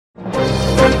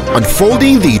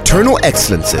unfolding the eternal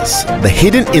excellences, the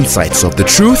hidden insights of the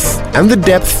truth, and the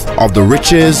depth of the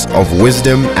riches of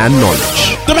wisdom and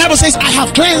knowledge. The Bible says, I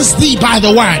have cleansed thee by the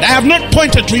word. I have not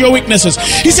pointed to your weaknesses.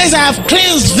 He says, I have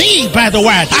cleansed thee by the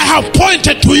word. I have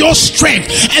pointed to your strength.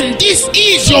 And this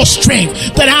is your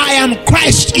strength, that I am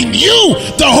Christ in you,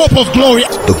 the hope of glory.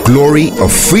 The glory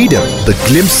of freedom, the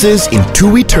glimpses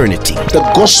into eternity. The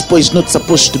gospel is not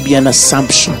supposed to be an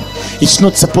assumption. It's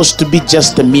not supposed to be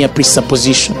just a mere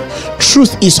presupposition.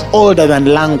 Truth is older than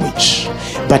language,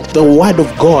 but the word of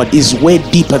God is way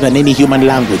deeper than any human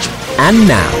language. And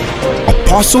now,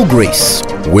 Apostle Grace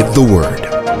with the Word.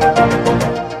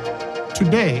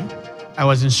 Today, I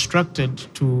was instructed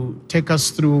to take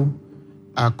us through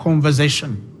a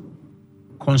conversation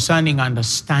concerning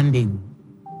understanding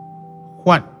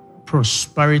what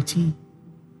prosperity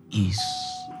is.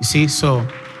 You see, so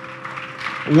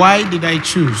why did I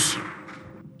choose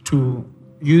to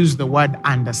use the word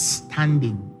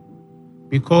understanding?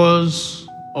 Because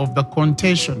of the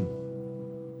contention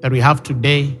that we have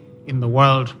today in the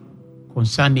world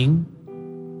concerning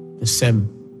the same.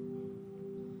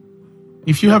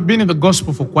 If you have been in the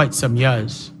gospel for quite some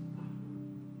years,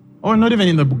 or not even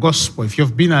in the gospel, if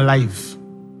you've been alive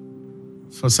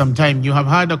for some time, you have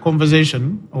had a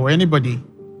conversation, or anybody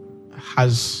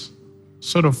has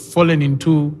sort of fallen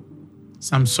into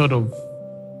some sort of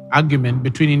argument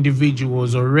between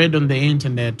individuals, or read on the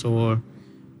internet, or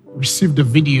received a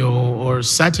video, or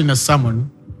sat in a sermon,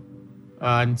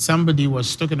 and somebody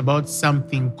was talking about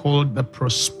something called the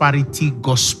prosperity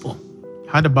gospel.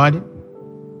 Heard about it?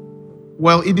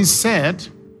 Well, it is said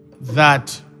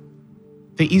that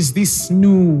there is this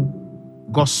new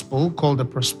gospel called the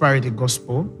prosperity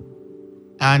gospel,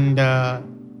 and a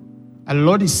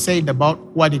lot is said about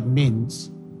what it means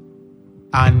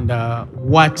and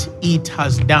what it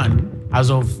has done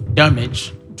as of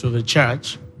damage to the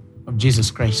church of Jesus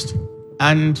Christ.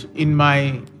 And in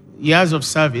my years of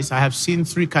service, I have seen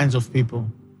three kinds of people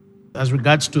as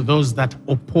regards to those that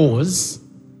oppose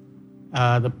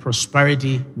the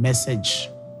prosperity message.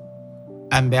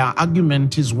 And their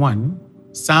argument is one: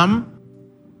 some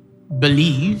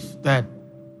believe that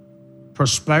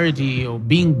prosperity or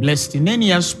being blessed in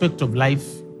any aspect of life,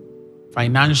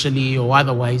 financially or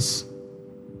otherwise,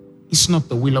 is not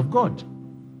the will of God.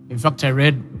 In fact, I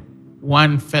read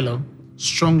one fellow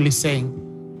strongly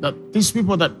saying that these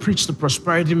people that preach the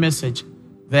prosperity message,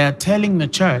 they are telling the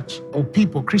church or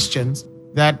people, Christians,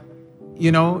 that,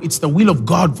 you know, it's the will of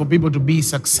God for people to be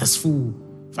successful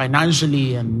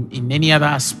financially and in any other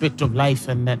aspect of life,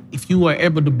 and that if you are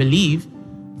able to believe,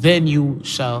 then you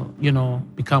shall,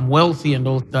 become wealthy and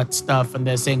all that stuff. And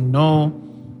they're saying, no,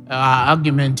 our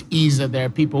argument is that there are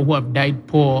people who have died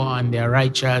poor and they are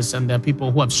righteous, and there are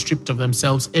people who have stripped of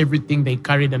themselves everything they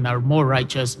carried and are more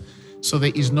righteous. So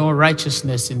there is no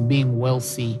righteousness in being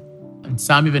wealthy. And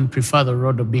some even prefer the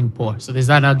road of being poor. So there's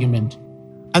that argument.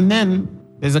 And then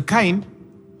there's a kind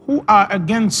who are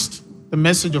against the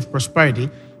message of prosperity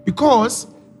because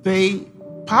they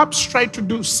perhaps try to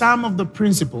do some of the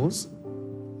principles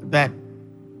that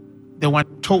they were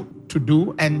taught to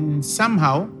do, and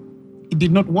somehow it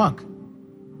did not work.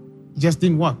 It just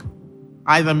didn't work.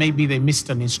 Either maybe they missed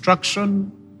an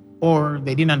instruction, or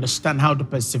they didn't understand how to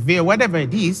persevere. Whatever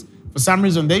it is, for some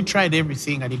reason they tried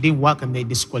everything and it didn't work, and they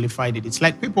disqualified it. It's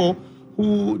like people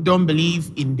who don't believe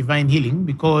in divine healing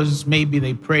because maybe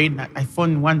they prayed. I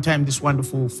found one time this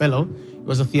wonderful fellow. He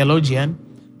was a theologian,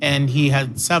 and he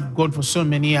had served God for so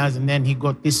many years, and then he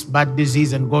got this bad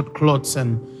disease and got clots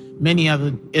and many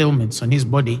other ailments on his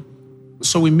body.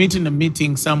 So we meet in a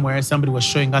meeting somewhere. Somebody was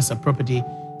showing us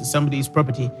somebody's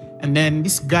property. And then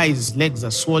this guy's legs are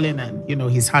swollen, and,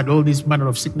 he's had all these manner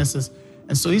of sicknesses.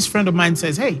 And so this friend of mine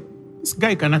says, hey, this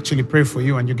guy can actually pray for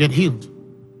you and you get healed.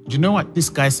 Do you know what this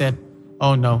guy said?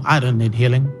 Oh no, I don't need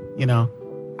healing.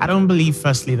 I don't believe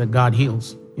firstly that God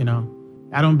heals.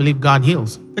 I don't believe God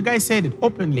heals. The guy said it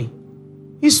openly.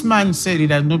 This man said he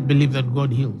does not believe that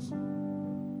God heals.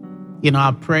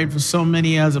 I prayed for so many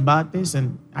years about this,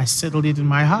 and I settled it in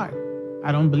my heart.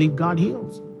 I don't believe God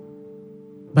heals.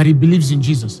 But he believes in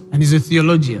Jesus, and he's a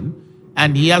theologian,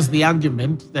 and he has the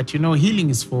argument that, healing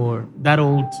is for that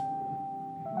old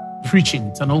preaching.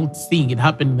 It's an old thing. It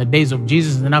happened in the days of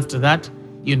Jesus, and after that,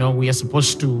 we are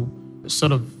supposed to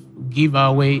sort of give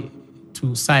our way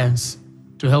to science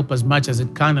to help as much as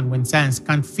it can, and when science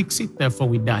can't fix it, therefore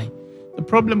we die. The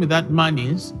problem with that man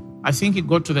is, I think he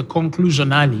got to the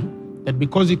conclusion early that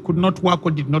because it could not work or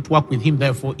did not work with him,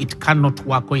 therefore it cannot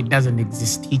work or it doesn't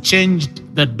exist. He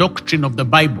changed the doctrine of the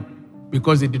Bible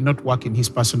because it did not work in his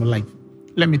personal life.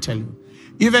 Let me tell you,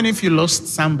 even if you lost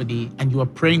somebody and you are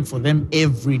praying for them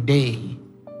every day,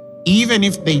 even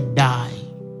if they die,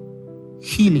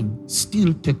 healing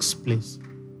still takes place.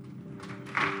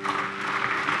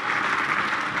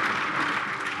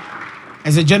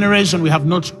 As a generation, we have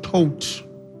not taught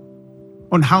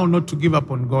on how not to give up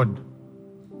on God.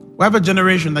 We have a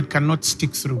generation that cannot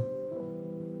stick through.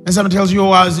 And someone tells you,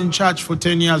 oh, I was in church for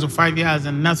 10 years or 5 years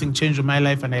and nothing changed in my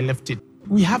life and I left it.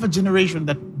 We have a generation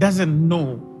that doesn't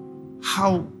know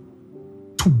how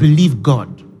to believe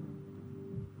God.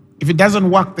 If it doesn't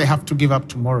work, they have to give up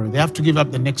tomorrow. They have to give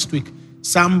up the next week.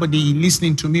 Somebody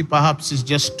listening to me perhaps is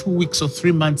just 2 weeks or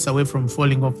 3 months away from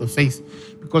falling off the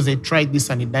faith because they tried this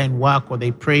and it didn't work, or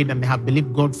they prayed and they have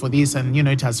believed God for this and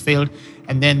it has failed,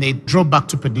 and then they draw back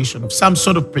to perdition, of some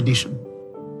sort of perdition.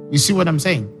 You see what I'm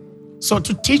saying? So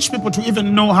to teach people to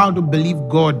even know how to believe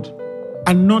God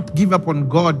and not give up on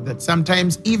God, that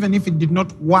sometimes even if it did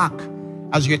not work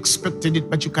as you expected it,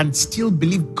 but you can still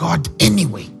believe God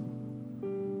anyway.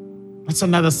 That's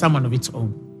another sermon of its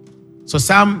own. So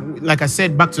some, like I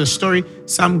said, back to the story,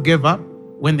 some gave up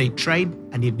when they tried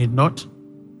and it did not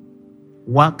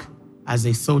work as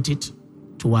they thought it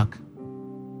to work.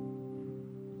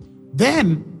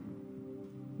 Then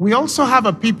we also have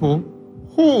a people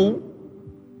who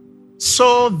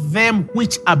saw them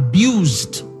which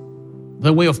abused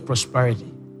the way of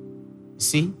prosperity.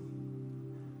 See?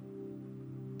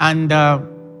 And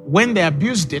when they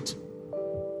abused it,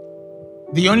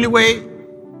 the only way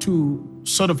to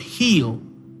sort of heal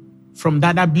from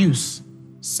that abuse,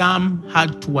 some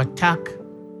had to attack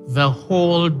the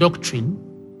whole doctrine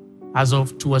as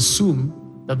of to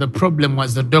assume that the problem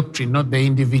was the doctrine, not the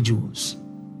individuals.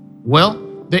 Well,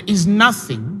 there is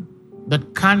nothing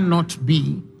that cannot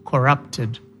be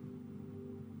corrupted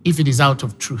if it is out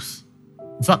of truth.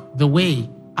 In fact, the way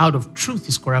out of truth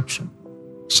is corruption.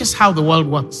 It's just how the world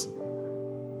works.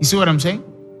 You see what I'm saying?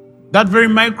 That very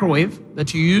microwave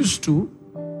that you use to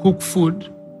cook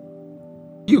food,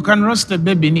 you can roast a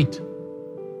baby in it.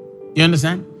 You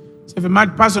understand? So if a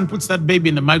mad person puts that baby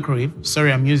in the microwave,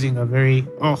 sorry, I'm using a very,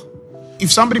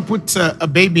 if somebody puts a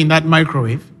baby in that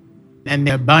microwave and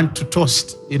they're burnt to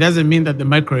toast, it doesn't mean that the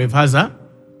microwave has a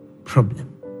problem.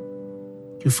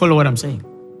 You follow what I'm saying?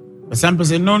 But some people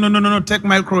say, no, take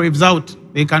microwaves out.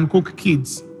 They can cook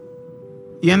kids.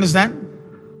 You understand?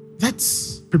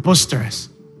 That's preposterous.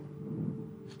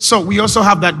 So we also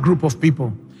have that group of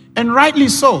people. And rightly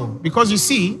so, because you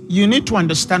see, you need to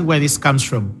understand where this comes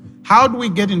from. How do we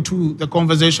get into the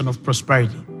conversation of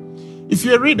prosperity? If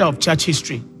you're a reader of church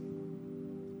history,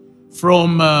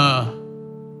 from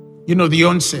the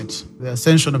onset, the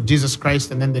ascension of Jesus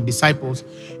Christ and then the disciples,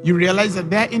 you realize that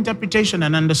their interpretation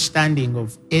and understanding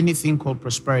of anything called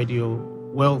prosperity or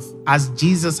wealth, as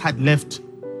Jesus had left,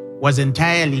 was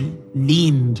entirely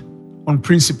leaned on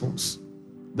principles.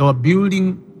 They were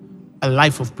building a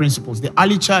life of principles. The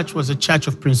early church was a church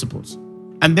of principles.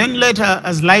 And then later,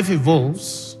 as life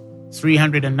evolves,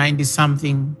 390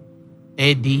 something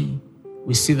AD,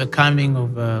 we see the coming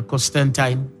of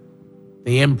Constantine,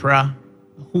 the emperor,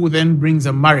 who then brings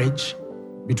a marriage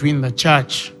between the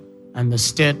church and the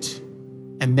state.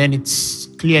 And then it's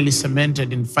clearly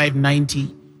cemented in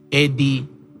 590 AD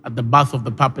at the birth of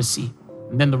the papacy.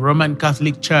 And then the Roman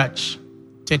Catholic Church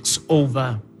takes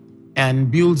over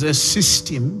and builds a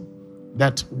system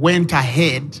that went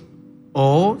ahead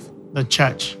of the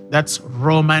church. That's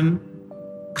Roman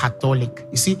Catholic.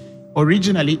 You see,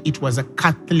 originally it was a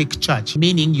Catholic church,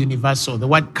 meaning universal. The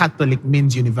word Catholic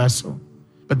means universal.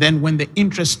 But then when the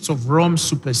interests of Rome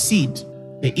supersede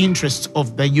the interests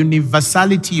of the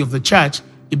universality of the church,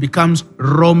 it becomes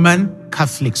Roman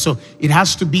Catholic. So it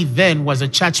has to be then was a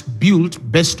church built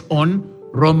based on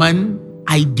Roman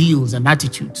ideals and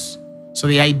attitudes. So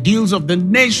the ideals of the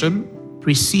nation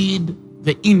precede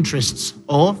the interests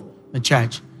of the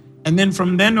church. And then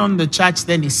from then on, the church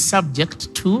then is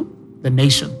subject to the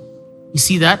nation. You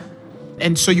see that?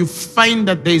 And so you find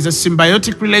that there is a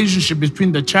symbiotic relationship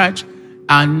between the church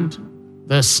and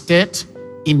the state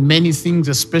in many things,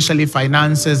 especially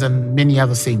finances and many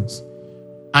other things.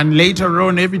 And later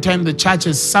on, every time the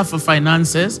churches suffer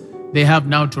finances, they have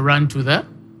now to run to the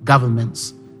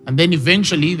governments. And then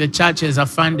eventually the churches are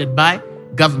funded by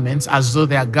governments as though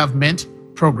they are government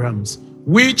programs,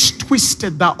 which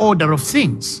twisted the order of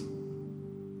things.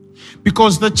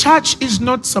 Because the church is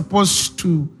not supposed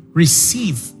to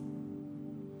receive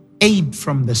aid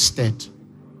from the state.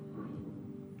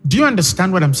 Do you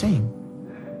understand what I'm saying?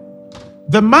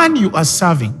 The man you are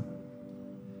serving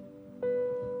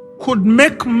could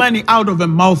make money out of the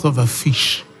mouth of a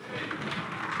fish.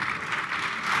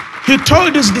 He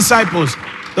told his disciples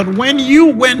that when you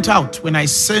went out, when I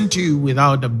sent you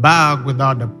without a bag,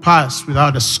 without a purse,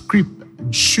 without a scrip,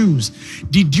 and shoes.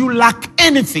 Did you lack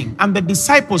anything? And the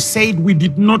disciples said, we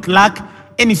did not lack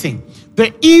anything.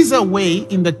 There is a way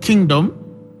in the kingdom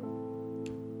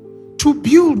to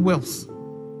build wealth.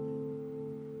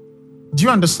 Do you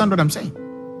understand what I'm saying?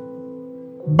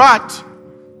 But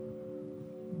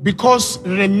because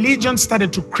religion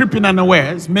started to creep in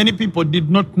unawares, many people did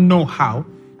not know how.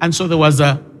 And so there was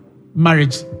a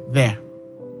marriage there.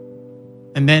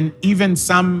 And then even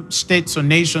some states or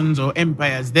nations or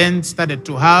empires then started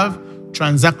to have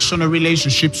transactional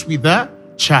relationships with the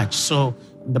church. So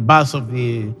the birth of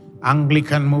the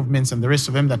Anglican movements and the rest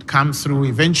of them that come through,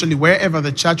 eventually wherever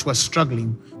the church was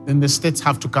struggling, then the states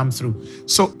have to come through.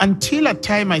 So until a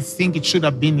time, I think it should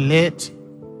have been late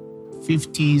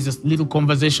 50s, a little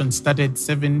conversation started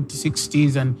 70s,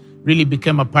 60s, and really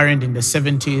became apparent in the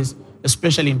 70s,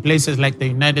 especially in places like the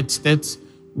United States,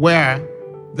 where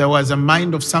there was a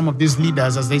mind of some of these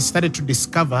leaders as they started to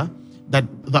discover that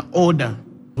the order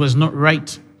was not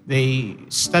right. They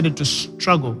started to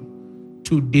struggle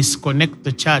to disconnect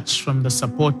the church from the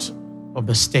support of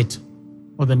the state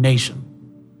or the nation.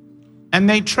 And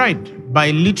they tried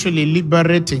by literally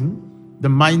liberating the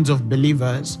minds of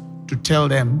believers to tell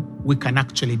them, we can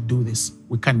actually do this.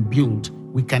 We can build.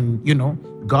 We can,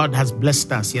 God has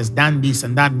blessed us. He has done this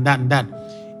and that and that and that.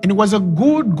 And it was a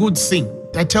good thing.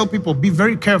 I tell people, be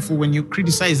very careful when you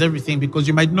criticize everything, because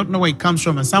you might not know where it comes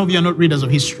from. And some of you are not readers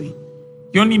of history.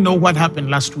 You only know what happened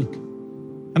last week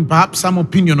and perhaps some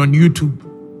opinion on YouTube.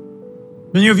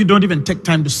 Many of you don't even take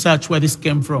time to search where this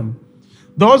came from.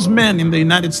 Those men in the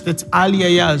United States earlier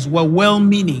years were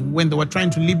well-meaning when they were trying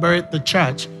to liberate the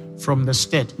church from the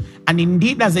state. And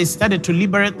indeed, as they started to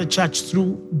liberate the church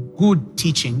through good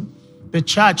teaching, the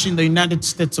church in the United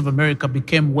States of America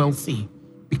became wealthy,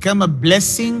 became a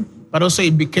blessing, but also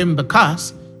it became the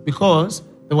curse, because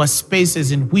there were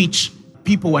spaces in which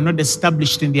people were not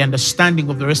established in the understanding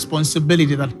of the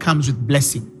responsibility that comes with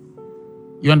blessing.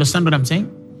 You understand what I'm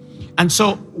saying? And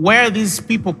so where these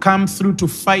people come through to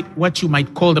fight what you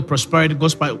might call the prosperity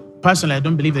gospel, personally, I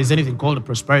don't believe there's anything called the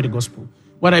prosperity gospel.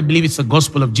 What I believe is the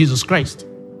gospel of Jesus Christ.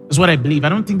 That's what I believe. I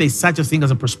don't think there's such a thing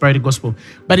as a prosperity gospel,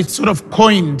 but it's sort of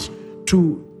coined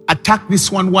to attack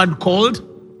this one word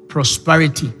called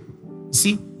prosperity.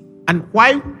 See? And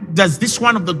why does this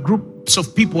one of the groups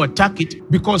of people attack it?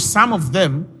 Because some of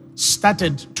them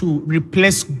started to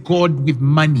replace God with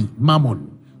money,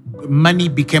 mammon. Money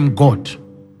became God.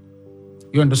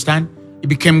 You understand? It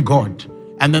became God.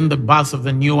 And then the birth of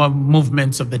the newer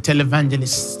movements of the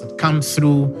televangelists that come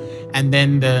through, and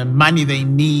then the money they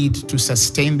need to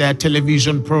sustain their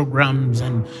television programs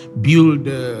and build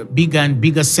bigger and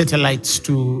bigger satellites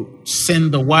to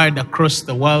send the word across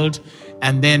the world.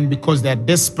 And then because they're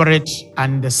desperate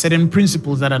and the certain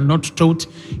principles that are not taught,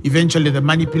 eventually the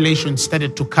manipulation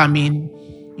started to come in,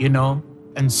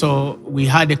 And so we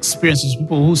had experiences,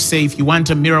 people who say, if you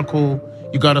want a miracle,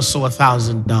 you got to sow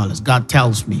 $1,000. God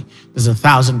tells me there's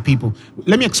 1,000 people.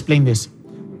 Let me explain this.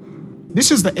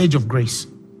 This is the age of grace.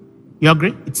 You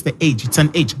agree? It's the age. It's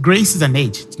an age. Grace is an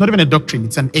age. It's not even a doctrine.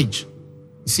 It's an age.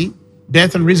 You see?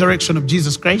 Death and resurrection of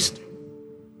Jesus Christ.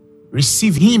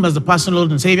 Receive him as the personal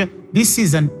Lord and Savior. This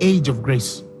is an age of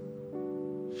grace.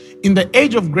 In the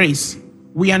age of grace,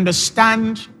 we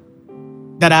understand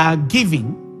that our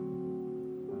giving,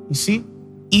 you see,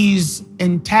 is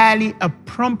entirely a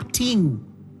prompting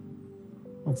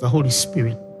of the Holy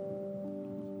Spirit.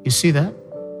 You see that?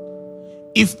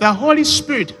 If the Holy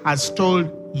Spirit has told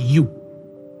you,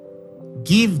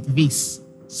 give this,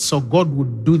 so God will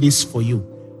do this for you,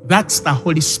 that's the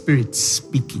Holy Spirit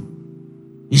speaking.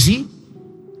 You see?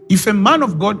 If a man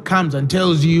of God comes and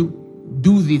tells you,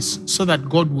 do this so that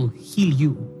God will heal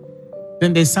you,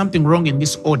 then there's something wrong in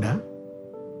this order.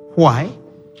 Why?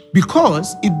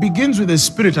 Because it begins with the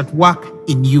Spirit at work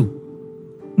in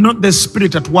you, not the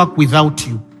Spirit at work without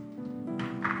you.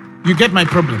 You get my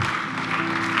problem?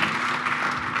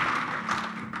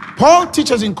 Paul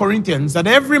teaches in Corinthians that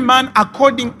every man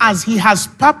according as he has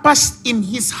purposed in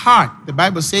his heart, the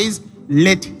Bible says,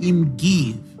 let him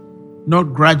give, not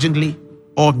grudgingly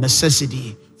or of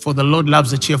necessity, for the Lord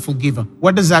loves a cheerful giver.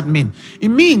 What does that mean? It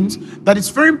means that it's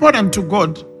very important to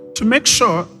God to make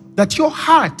sure that your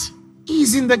heart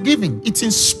is in the giving. It's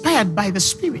inspired by the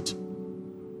Spirit.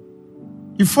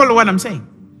 You follow what I'm saying?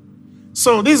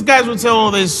 So these guys would say,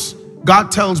 oh, this, God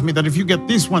tells me that if you get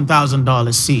this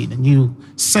 $1,000 seed and you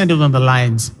send it on the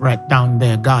lines right down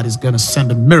there, God is going to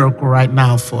send a miracle right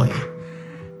now for you.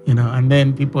 And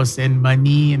then people send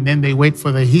money and then they wait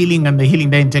for the healing, and the healing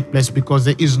doesn't take place because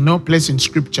there is no place in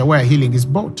Scripture where healing is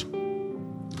bought.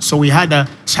 So we had a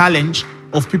challenge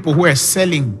of people who are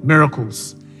selling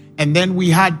miracles. And then we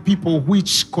had people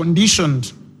which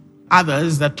conditioned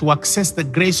others that to access the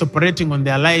grace operating on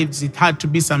their lives, it had to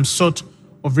be some sort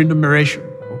of remuneration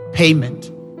or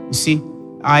payment. You see,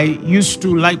 I used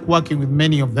to like working with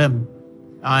many of them.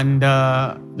 And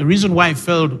the reason why I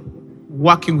failed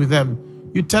working with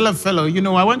them, you tell a fellow,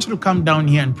 I want you to come down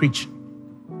here and preach.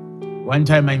 One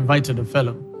time I invited a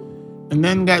fellow. And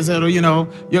then guys said,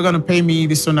 you're going to pay me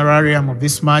this honorarium of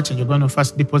this much, and you're going to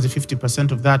first deposit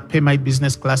 50% of that, pay my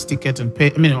business class ticket, and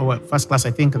first class,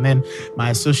 I think, and then my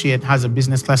associate has a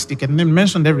business class ticket, and then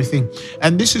mentioned everything.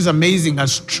 And this is amazing.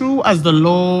 As true as the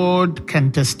Lord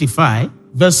can testify,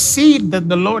 the seed that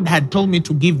the Lord had told me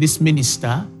to give this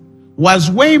minister was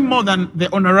way more than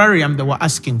the honorarium they were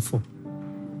asking for.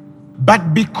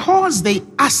 But because they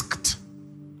asked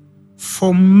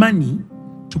for money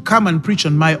to come and preach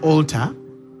on my altar,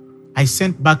 I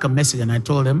sent back a message and I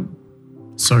told them,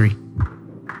 sorry.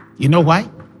 You know why?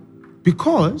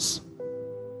 Because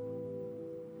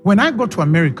when I go to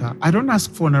America, I don't ask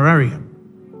for honorarium.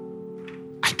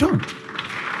 I don't.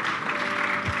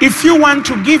 If you want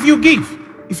to give, you give.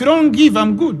 If you don't give,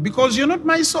 I'm good, because you're not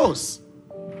my source.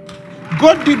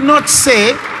 God did not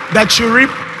say that you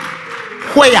reap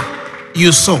where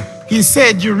you sow. He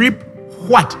said you reap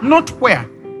what, not where.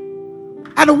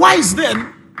 Otherwise,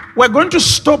 then, we're going to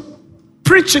stop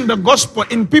preaching the gospel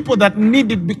in people that need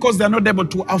it because they're not able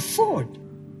to afford.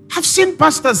 I've seen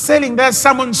pastors selling their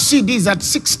sermon CDs at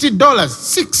 $60.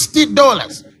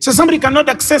 $60. So somebody cannot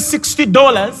access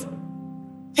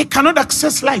 $60. They cannot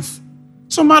access life.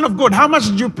 So, man of God, how much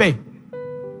did you pay?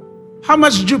 How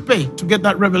much did you pay to get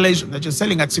that revelation that you're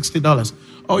selling at $60?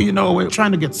 Oh, we're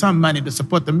trying to get some money to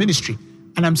support the ministry.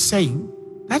 And I'm saying,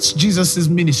 that's Jesus'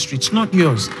 ministry. It's not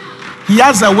yours. He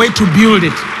has a way to build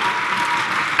it.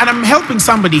 And I'm helping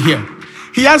somebody here.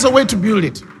 He has a way to build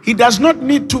it. He does not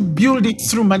need to build it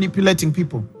through manipulating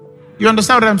people. You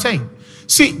understand what I'm saying?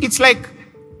 See, it's like,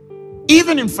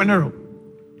 even in Phaneroo,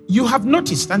 you have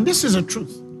noticed, and this is a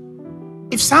truth,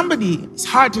 if somebody's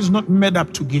heart is not made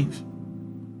up to give,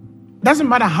 doesn't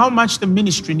matter how much the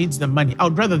ministry needs the money, I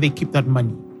would rather they keep that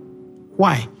money.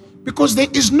 Why? Because there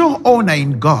is no honor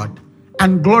in God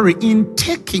and glory in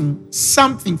taking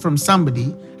something from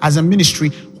somebody as a ministry,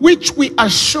 which we are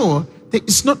sure that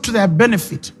it's not to their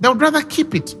benefit. They would rather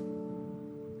keep it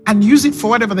and use it for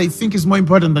whatever they think is more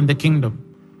important than the kingdom.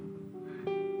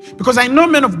 Because I know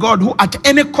men of God who at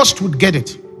any cost would get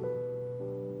it.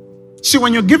 See,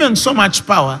 when you're given so much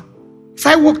power, if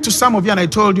I walk to some of you and I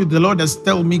told you the Lord has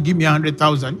told me, give me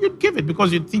 100,000, you'd give it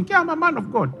because you'd think, yeah, I'm a man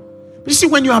of God. But you see,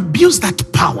 when you abuse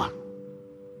that power,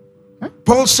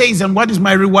 Paul says, and what is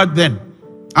my reward then?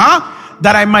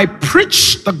 That I might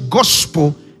preach the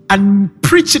gospel and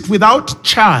preach it without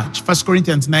charge. 1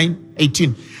 Corinthians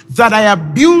 9:18. That I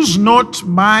abuse not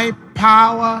my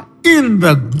power in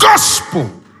the gospel.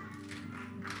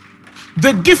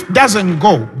 The gift doesn't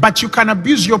go, but you can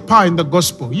abuse your power in the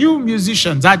gospel. You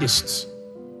musicians, artists.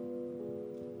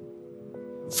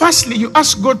 Firstly, you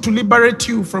ask God to liberate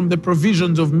you from the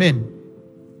provisions of men.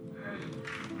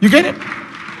 You get it?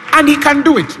 And he can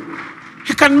do it.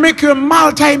 He can make you a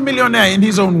multi-millionaire in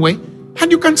his own way.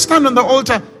 And you can stand on the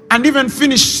altar and even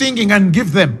finish singing and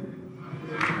give them.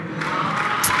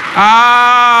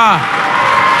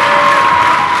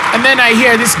 And then I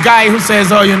hear this guy who says,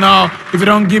 oh, if you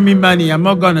don't give me money, I'm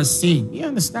not going to sing. You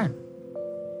understand?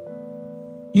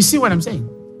 You see what I'm saying?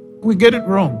 We get it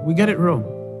wrong. We get it wrong.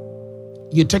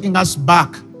 You're taking us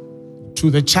back to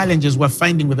the challenges we're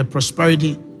finding with the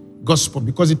prosperity gospel,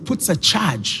 because it puts a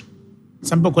charge.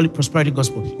 Some people call it prosperity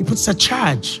gospel. It puts a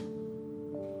charge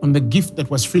on the gift that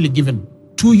was freely given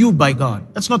to you by God.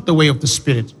 That's not the way of the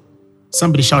Spirit.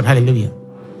 Somebody shout hallelujah.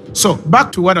 So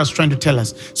back to what I was trying to tell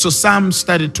us. So some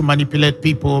started to manipulate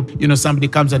people. Somebody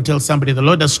comes and tells somebody, the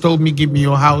Lord has told me, give me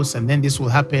your house, and then this will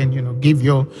happen. Give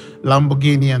your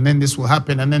Lamborghini, and then this will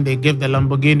happen. And then they gave the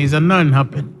Lamborghinis, and none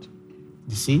happened.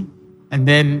 You see? And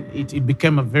then it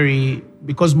became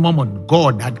because Mammon,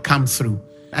 God had come through.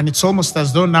 And it's almost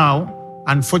as though now,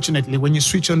 unfortunately, when you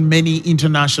switch on many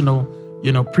international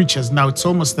preachers, now it's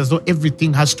almost as though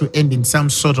everything has to end in some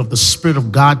sort of the Spirit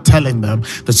of God telling them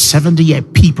that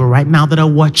 78 people right now that are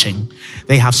watching,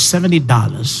 they have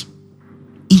 $70,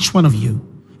 each one of you.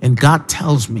 And God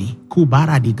tells me, and then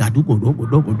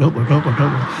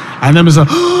it's like,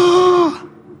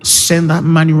 send that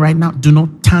money right now. Do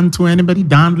not turn to anybody.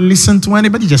 Don't listen to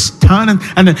anybody. Just turn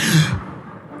and then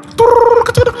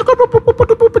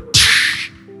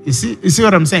you see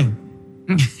what I'm saying?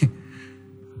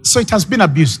 So it has been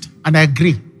abused, and I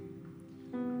agree.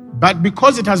 But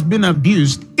because it has been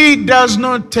abused, it does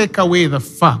not take away the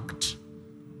fact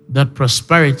that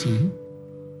prosperity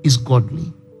is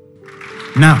godly.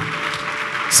 Now,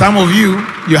 some of you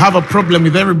have a problem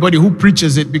with everybody who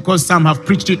preaches it because some have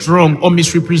preached it wrong or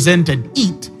misrepresented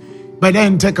it, but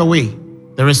then take away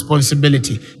the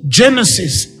responsibility.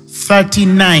 Genesis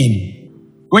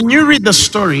 39. When you read the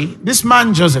story, this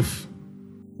man Joseph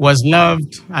was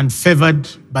loved and favored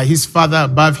by his father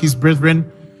above his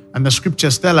brethren, and the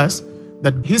scriptures tell us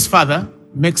that his father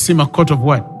makes him a coat of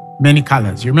what? Many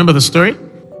colors. You remember the story?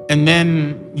 And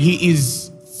then he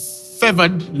is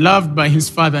favored, loved by his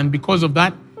father, and because of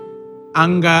that,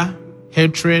 anger,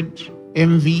 hatred,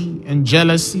 envy, and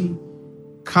jealousy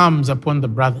comes upon the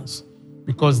brothers,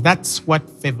 because that's what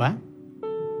favor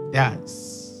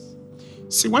does.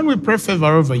 See, when we pray favor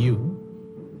over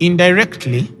you,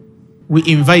 indirectly, we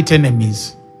invite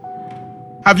enemies.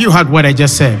 Have you heard what I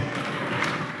just said?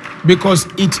 Because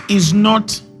it is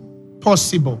not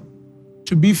possible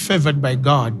to be favored by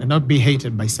God and not be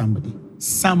hated by somebody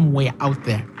somewhere out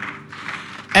there.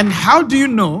 And how do you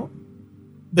know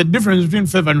the difference between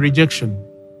favor and rejection?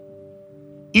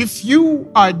 If you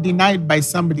are denied by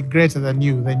somebody greater than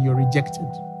you, then you're rejected.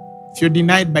 If you're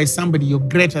denied by somebody you're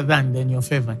greater than, then you're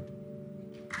favored.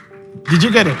 Did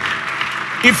you get it?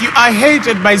 If you are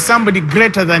hated by somebody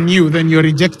greater than you, then you're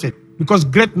rejected. Because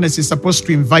greatness is supposed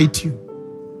to invite you.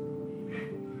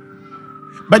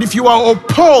 But if you are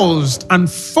opposed and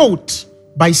fought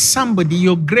by somebody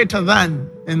you're greater than,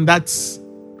 and that's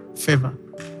favor.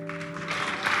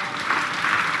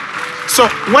 So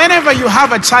whenever you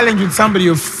have a challenge with somebody,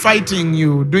 you're fighting,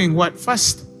 you're doing what?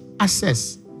 First,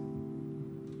 assess.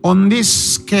 On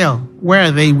this scale, where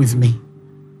are they with me?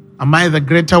 Am I the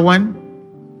greater one?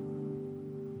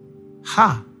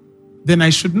 Then I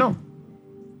should know.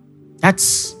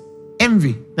 That's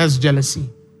envy. That's jealousy.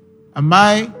 Am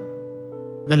I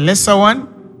the lesser one?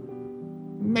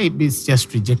 Maybe it's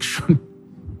just rejection.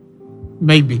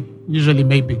 Maybe. Usually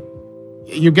maybe.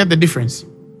 You get the difference.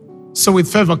 So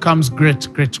with favor comes great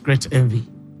envy.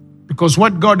 Because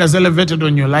what God has elevated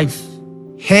on your life,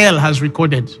 hell has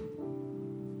recorded.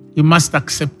 You must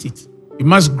accept it. You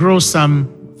must grow some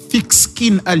thick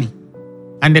skin early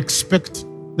and expect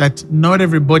that not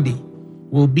everybody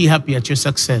will be happy at your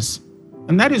success.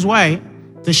 And that is why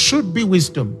there should be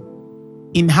wisdom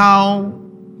in how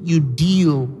you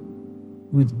deal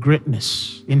with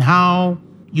greatness, in how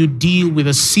you deal with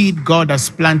the seed God has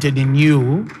planted in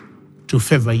you to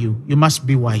favor you. You must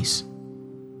be wise.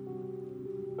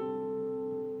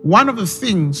 One of the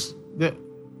things, the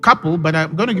couple, but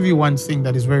I'm going to give you one thing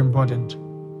that is very important.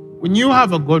 When you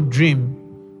have a God dream,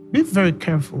 be very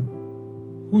careful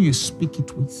who you speak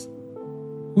it with,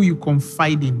 who you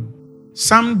confide in.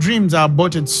 Some dreams are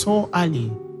aborted so early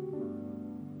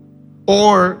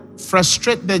or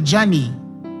frustrate the journey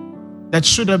that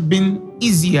should have been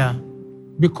easier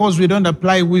because we don't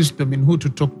apply wisdom in who to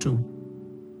talk to.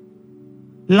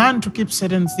 Learn to keep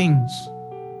certain things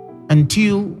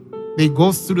until they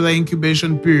go through the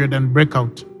incubation period and break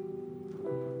out.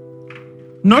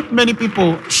 Not many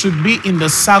people should be in the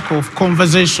circle of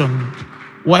conversation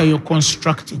while you're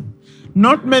constructing.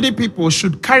 Not many people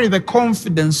should carry the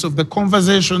confidence of the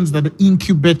conversations that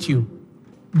incubate you.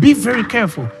 Be very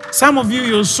careful. Some of you,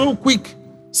 you're so quick.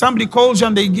 Somebody calls you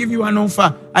and they give you an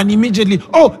offer and immediately,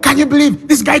 oh, can you believe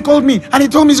this guy called me and he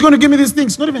told me he's going to give me these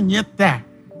things? Not even yet there.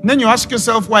 And then you ask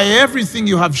yourself why everything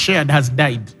you have shared has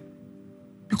died.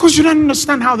 Because you don't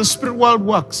understand how the spirit world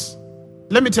works.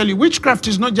 Let me tell you, witchcraft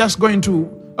is not just going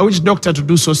to a witch doctor to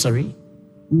do sorcery.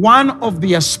 One of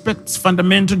the aspects,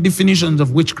 fundamental definitions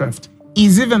of witchcraft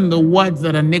is even the words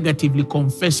that are negatively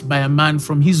confessed by a man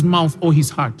from his mouth or his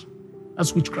heart.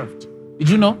 That's witchcraft. Did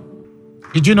you know?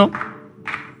 Did you know?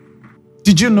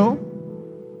 Did you know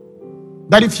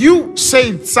that if you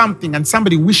say something and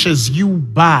somebody wishes you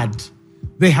bad,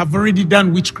 they have already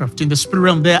done witchcraft in the spirit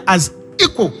realm? They're as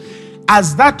equal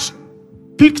as that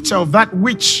picture of that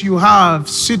witch you have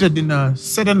seated in a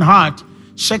certain heart,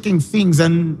 shaking things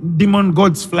and demon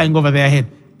gods flying over their head.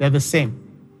 They're the same.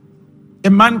 A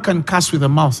man can curse with a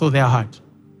mouth or their heart.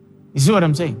 You see what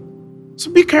I'm saying?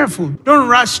 So be careful. Don't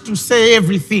rush to say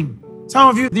everything. Some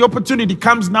of you, the opportunity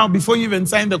comes now before you even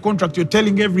sign the contract. You're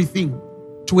telling everything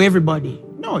to everybody.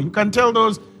 No, you can tell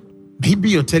those. Maybe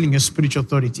you're telling your spiritual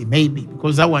authority. Maybe.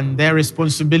 Because that one, their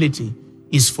responsibility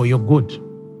is for your good.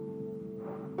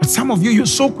 But some of you, you're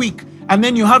so quick. And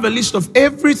then you have a list of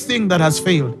everything that has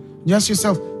failed. You ask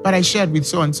yourself, but I shared with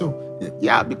so and so.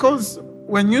 Yeah, because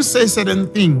when you say certain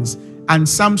things and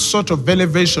some sort of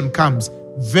elevation comes,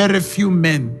 very few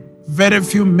men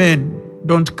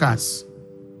don't curse.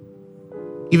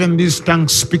 Even these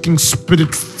tongue-speaking,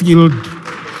 spirit-filled,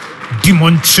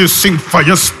 demon-chasing,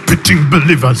 fire-spitting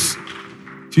believers,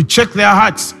 If you check their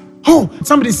hearts, oh,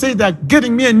 somebody said they're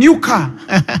getting me a new car.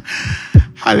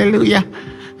 Hallelujah.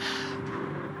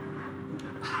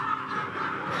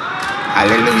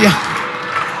 Hallelujah.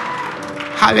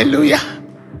 Hallelujah.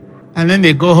 And then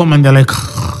they go home and they're like,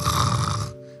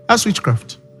 that's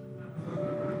witchcraft.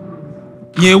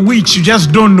 You're a witch, you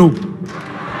just don't know.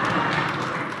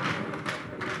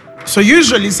 So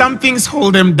usually some things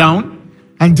hold them down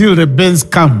until the Benz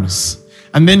comes.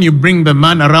 And then you bring the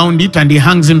man around it and he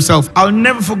hangs himself. I'll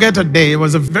never forget a day. It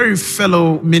was a very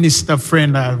fellow minister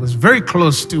friend I was very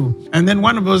close to. And then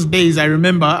one of those days, I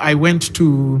remember I went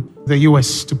to the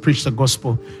US to preach the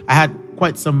gospel. I had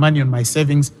quite some money on my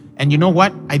savings. And you know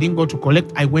what? I didn't go to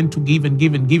collect. I went to give and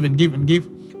give and give and give and give.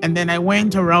 And then I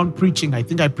went around preaching. I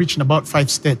think I preached in about 5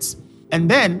 states.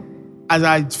 And then as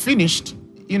I finished,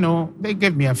 they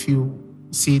gave me a few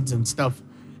seeds and stuff.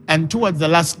 And towards the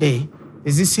last day,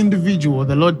 there's this individual,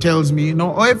 the Lord tells me,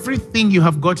 everything you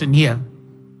have gotten here,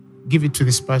 give it to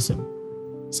this person.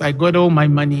 So I got all my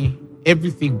money,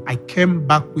 everything. I came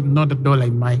back with not $1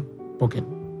 in my pocket.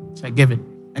 So I gave it.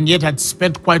 And yet I'd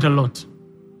spent quite a lot.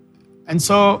 And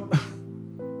so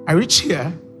I reached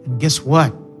here, and guess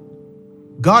what?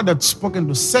 God had spoken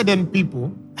to certain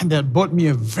people, and they had bought me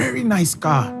a very nice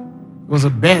car. It was a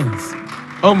Benz.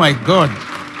 Oh my God.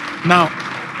 Now,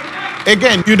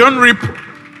 again, you don't reap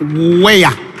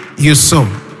where you sow,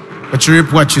 but you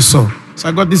reap what you sow. So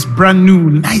I got this brand new,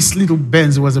 nice little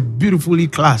Benz. It was a beautifully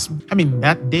class.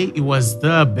 That day it was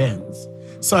the Benz.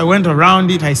 So I went around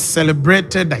it, I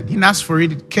celebrated, I didn't ask for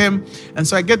it, it came. And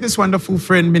so I get this wonderful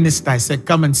friend minister. I said,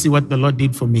 come and see what the Lord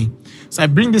did for me. So I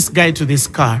bring this guy to this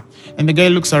car, and the guy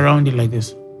looks around it like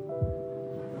this.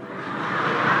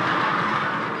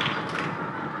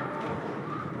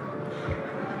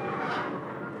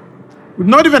 With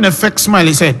not even a fake smile,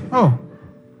 he said, oh,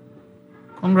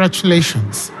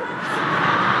 congratulations.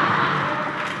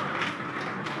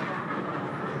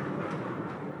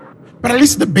 But at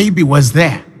least the baby was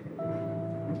there.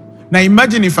 Now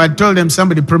imagine if I told them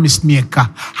somebody promised me a car.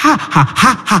 Ha, ha,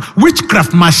 ha, ha.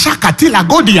 Witchcraft, mashaka,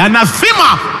 tilagodi,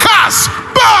 anathema, curse.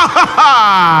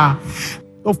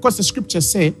 Of course, the scriptures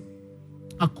say,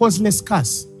 a causeless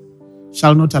curse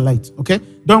shall not alight. Okay?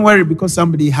 Don't worry because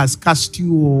somebody has cursed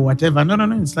you or whatever. No.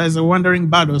 It's like a wandering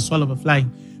bird or a swallow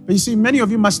flying. But you see, many of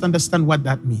you must understand what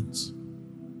that means.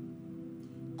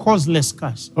 Causeless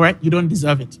curse. All right? You don't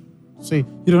deserve it. So you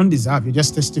don't deserve, you're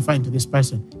just testifying to this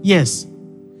person. Yes.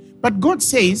 But God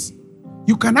says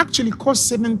you can actually cause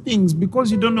certain things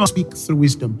because you don't know how to speak through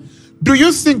wisdom. Do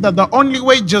you think that the only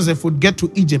way Joseph would get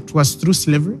to Egypt was through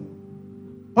slavery?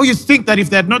 Or you think that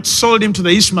if they had not sold him to the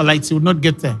Ishmaelites, he would not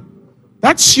get there?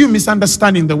 That's you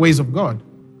misunderstanding the ways of God.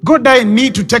 God didn't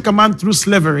need to take a man through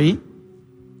slavery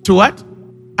to what?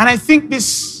 And I think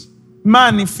this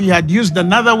man, if he had used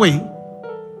another way,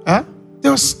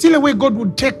 there was still a way God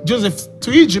would take Joseph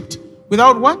to Egypt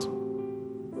without what?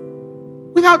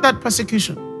 Without that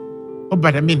persecution. Oh,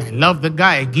 but I love the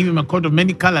guy. I give him a coat of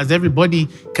many colors. Everybody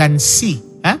can see.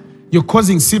 You're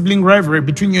causing sibling rivalry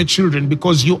between your children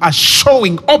because you are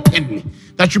showing openly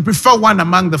that you prefer one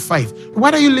among the 5.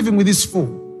 What are you living with this for?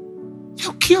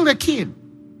 You killed a kid.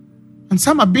 And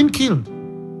some have been killed.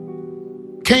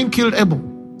 Cain killed Abel.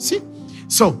 See?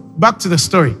 So, back to the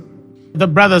story. The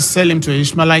brothers sell him to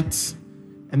Ishmaelites.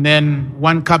 And then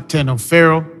one captain of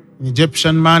Pharaoh, an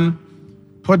Egyptian man,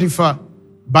 Potiphar,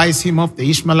 buys him off the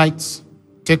Ishmaelites,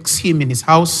 takes him in his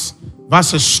house.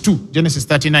 Verses 2, Genesis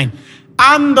 39.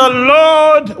 And the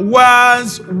Lord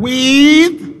was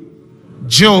with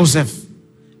Joseph.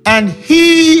 And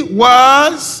he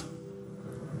was,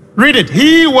 read it,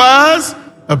 he was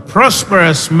a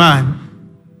prosperous man.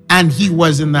 And he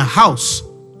was in the house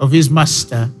of his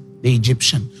master, the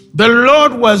Egyptian. The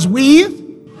Lord was with,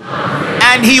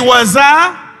 and he was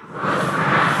a.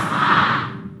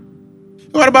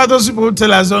 What about those people who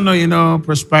tell us, oh no,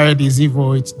 prosperity is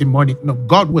evil, it's demonic? No,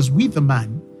 God was with the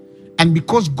man. And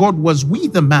because God was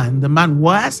with the man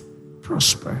was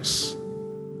prosperous.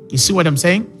 You see what I'm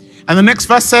saying? And the next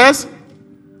verse says,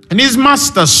 and his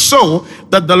master saw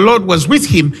that the Lord was with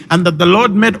him and that the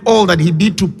Lord made all that he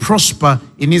did to prosper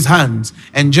in his hands.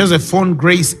 And Joseph found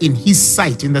grace in his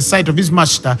sight, in the sight of his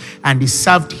master, and he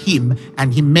served him,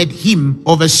 and he made him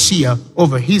overseer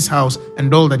over his house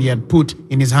and all that he had put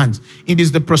in his hands. It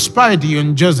is the prosperity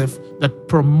in Joseph that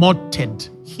promoted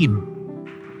him.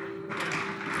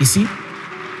 You see?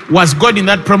 Was God in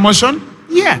that promotion?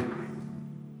 Yeah.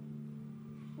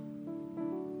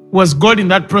 Was God in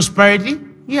that prosperity?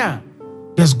 Yeah.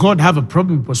 Does God have a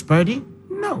problem with prosperity?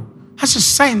 No. That's a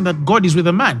sign that God is with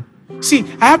a man. See,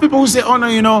 I have people who say, oh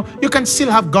no, you can still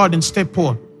have God and stay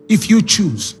poor if you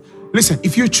choose. Listen,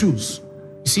 if you choose,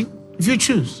 you see, if you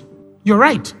choose, you're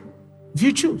right. If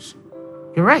you choose,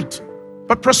 you're right.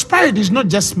 But prosperity is not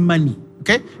just money,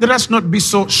 okay? Let us not be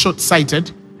so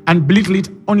short-sighted and belittle it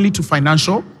only to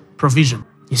financial provision.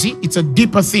 You see, it's a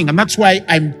deeper thing, and that's why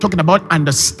I'm talking about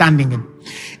understanding it.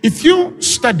 If you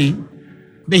study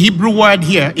the Hebrew word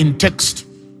here in text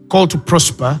called to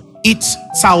prosper, it's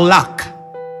tzalak.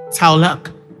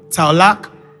 Tzalak.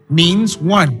 Tzalak means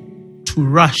one, to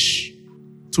rush.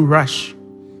 To rush.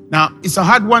 Now, it's a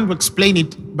hard one to explain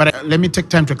it, but let me take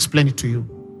time to explain it to you.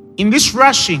 In this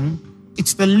rushing,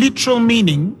 it's the literal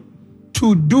meaning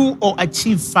to do or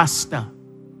achieve faster.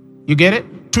 You get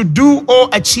it? To do or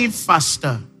achieve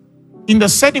faster. In the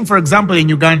setting, for example, in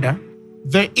Uganda,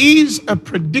 there is a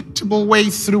predictable way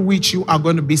through which you are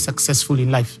going to be successful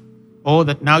in life. Or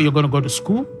that now you're going to go to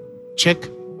school, check.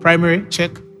 Primary,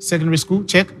 check. Secondary school,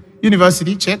 check.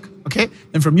 University, check. Okay?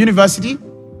 And from university,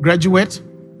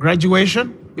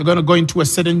 graduation, you're going to go into a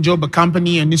certain job, a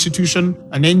company, an institution,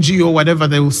 an NGO, whatever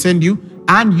they will send you.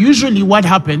 And usually what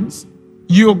happens,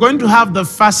 you're going to have the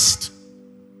first,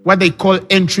 what they call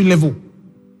entry level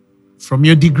from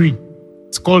your degree.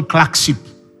 It's called clerkship.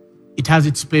 It has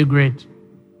its pay grade.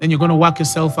 Then you're going to work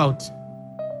yourself out.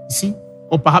 You see?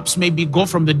 Or perhaps maybe go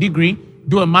from the degree,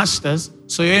 do a master's,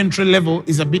 so your entry level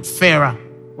is a bit fairer.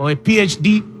 Or a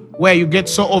PhD where you get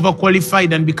so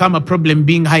overqualified and become a problem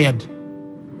being hired.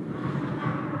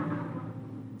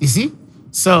 You see?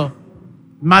 So,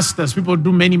 masters, people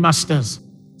do many masters.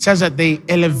 It says that they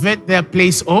elevate their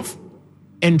place of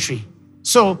entry.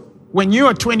 So, when you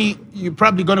are 20, you're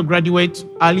probably going to graduate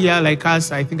earlier like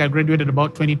us. I think I graduated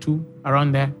about 22,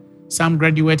 around there. Some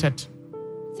graduate at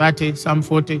 30, some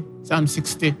 40, some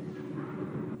 60.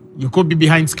 You could be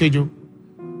behind schedule.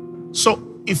 So,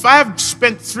 if I have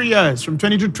spent 3 years from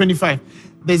 22 to 25,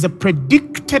 there's a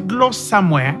predicted law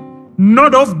somewhere,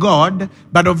 not of God,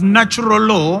 but of natural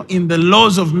law in the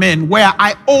laws of men where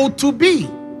I ought to be.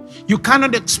 You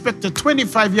cannot expect a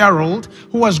 25-year-old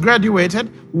who has graduated,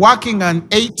 working an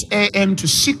 8 a.m. to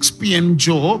 6 p.m.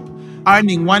 job,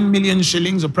 earning 1 million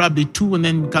shillings or probably 2 and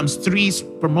then becomes 3,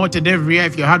 promoted every year.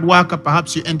 If you're a hard worker,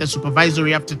 perhaps you enter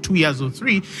supervisory after 2 years or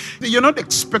 3. You're not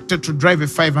expected to drive a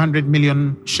 500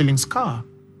 million shillings car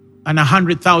and a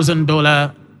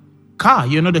 $100,000 car.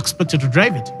 You're not expected to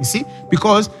drive it, you see,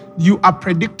 because you are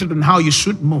predicted on how you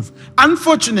should move.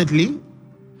 Unfortunately,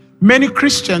 many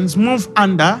Christians move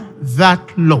under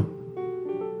that law.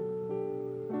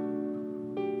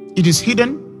 It is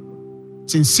hidden,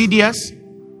 it's insidious,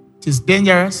 it is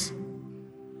dangerous,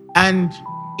 and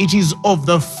it is of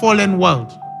the fallen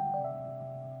world.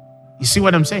 You see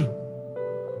what I'm saying?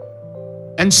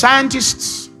 And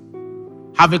scientists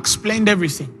have explained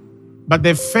everything, but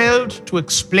they've failed to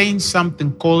explain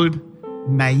something called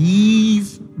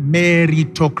naive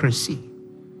meritocracy.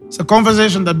 It's a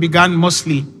conversation that began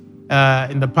mostly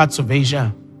in the parts of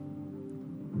Asia,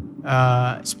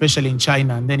 especially in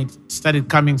China, and then it started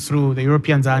coming through. The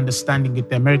Europeans are understanding it,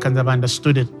 the Americans have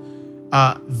understood it.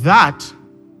 That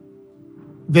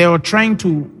they are trying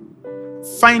to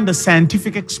find a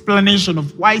scientific explanation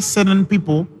of why certain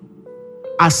people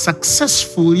are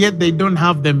successful, yet they don't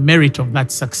have the merit of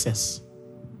that success.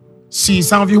 See,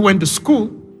 some of you who went to school,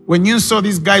 when you saw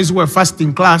these guys who were first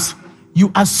in class,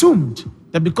 you assumed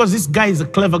that because this guy is a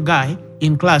clever guy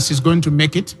in class, he's going to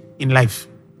make it in life.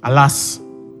 Alas,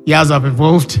 years have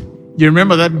evolved. You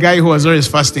remember that guy who was always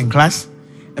first in class?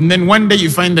 And then one day you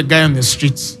find the guy on the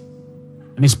streets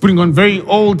and he's putting on very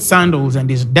old sandals and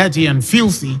he's dirty and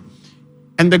filthy.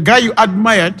 And the guy you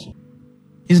admired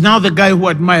is now the guy who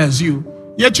admires you.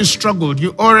 Yet you struggled.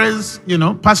 You always,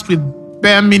 passed with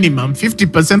bare minimum,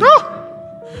 50%. Oh,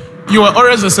 you were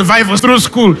always a survivor through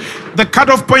school. The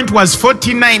cutoff point was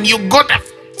 49. You got a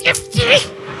 50.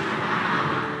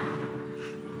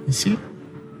 You see?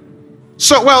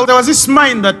 So, there was this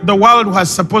mind that the world was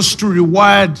supposed to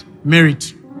reward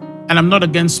merit. And I'm not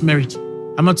against merit.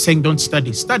 I'm not saying don't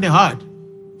study. Study hard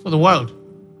for the world.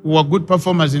 We were good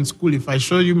performers in school. If I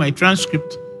show you my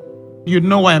transcript, you'd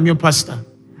know why I'm your pastor.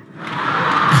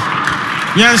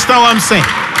 You understand what I'm saying?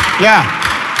 Yeah.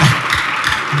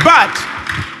 But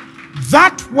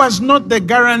that was not the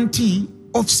guarantee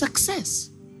of success.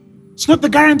 It's not the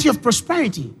guarantee of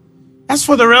prosperity. That's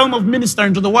for the realm of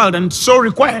ministering to the world, and so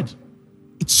required.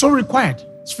 It's so required.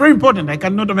 It's very important. I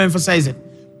cannot emphasize it.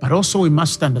 But also we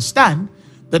must understand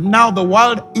that now the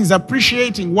world is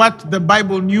appreciating what the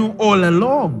Bible knew all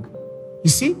along. You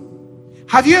see?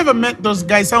 Have you ever met those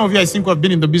guys? Some of you, I think, who have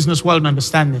been in the business world and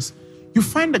understand this. You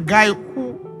find a guy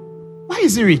who, why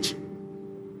is he rich?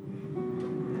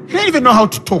 He doesn't even know how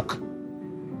to talk.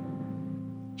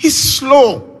 He's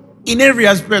slow. In every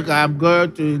aspect, I'm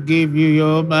going to give you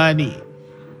your money.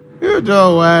 You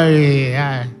don't worry.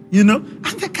 And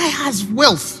the guy has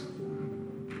wealth.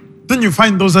 Then you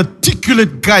find those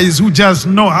articulate guys who just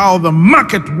know how the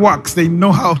market works. They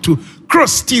know how to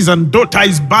cross T's and dot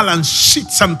I's, balance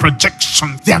sheets and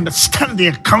projections. They understand the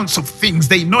accounts of things.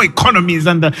 They know economies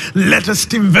and the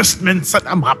latest investments.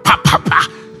 And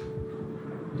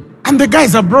the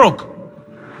guys are broke.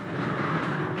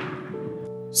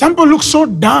 Some people look so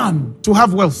dumb to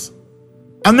have wealth.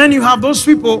 And then you have those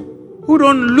people who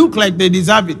don't look like they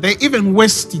deserve it. They even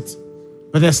waste it.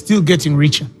 But they're still getting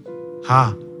richer.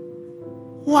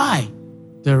 Why?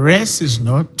 The race is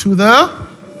not to the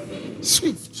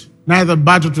swift, neither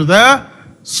battle to the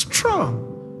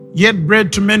strong, yet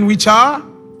bread to men which are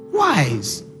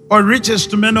wise, or riches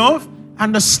to men of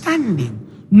understanding,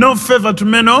 no favor to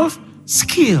men of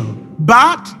skill,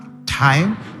 but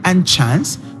time and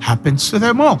chance happens to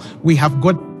them all. We have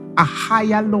got a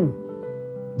higher law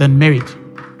than merit.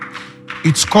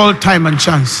 It's called time and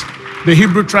chance. The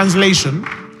Hebrew translation,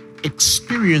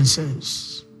 experiences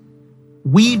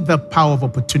with the power of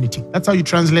opportunity. That's how you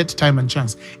translate time and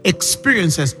chance.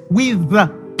 Experiences with the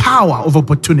power of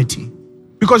opportunity.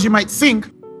 Because you might think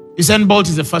Usain Bolt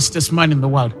is the fastest man in the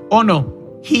world. Oh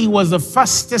no, he was the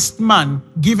fastest man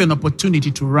given opportunity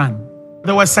to run.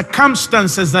 There were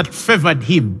circumstances that favored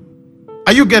him.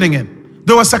 Are you getting it?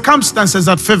 There were circumstances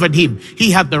that favored him.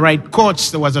 He had the right coach.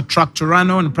 There was a track to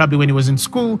run on. Probably when he was in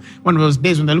school, one of those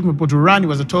days when they're looking for people to run, he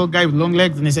was a tall guy with long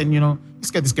legs. And they said,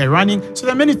 let's get this guy running. So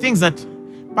there are many things that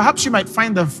perhaps you might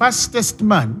find the fastest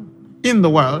man in the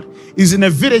world is in a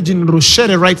village in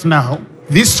Rushere right now,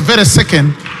 this very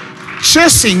second,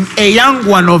 chasing a young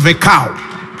one of a cow.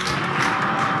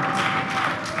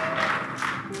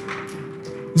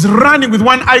 He's running with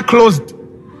one eye closed.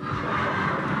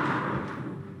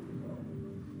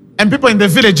 And people in the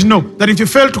village know that if you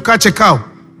fail to catch a cow,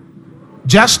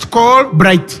 just call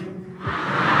Bright.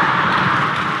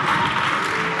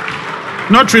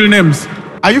 Not real names.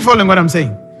 Are you following what I'm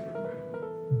saying?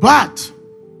 But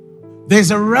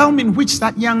there's a realm in which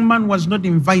that young man was not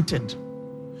invited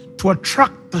to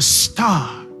attract the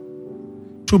star,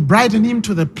 to brighten him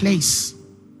to the place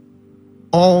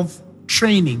of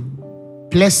training,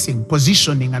 blessing,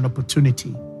 positioning, and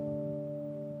opportunity.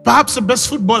 Perhaps the best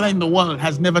footballer in the world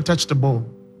has never touched a ball.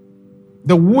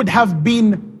 The would have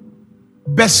been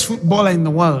best footballer in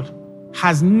the world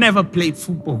has never played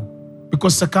football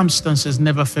because circumstances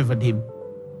never favored him.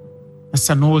 That's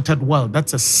an altered world.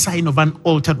 That's a sign of an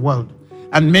altered world.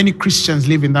 And many Christians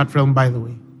live in that realm, by the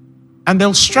way. And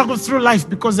they'll struggle through life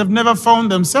because they've never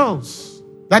found themselves.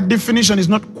 That definition is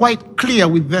not quite clear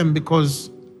with them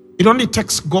because it only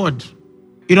takes God.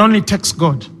 It only takes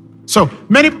God. So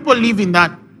many people live in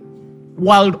that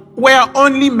world where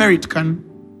only merit can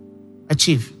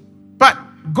achieve. But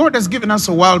God has given us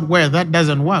a world where that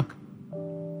doesn't work.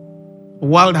 A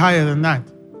world higher than that.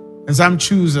 And some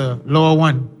choose a lower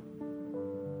one.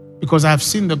 Because I've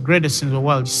seen the greatest in the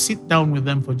world sit down with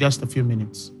them for just a few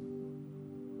minutes.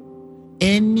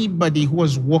 Anybody who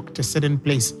has walked a certain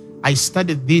place, I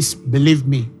studied this, believe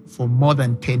me, for more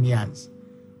than 10 years.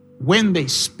 When they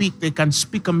speak, they can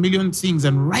speak a million things,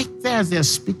 and right there as they're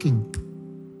speaking,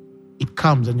 it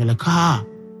comes and you're like,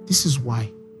 this is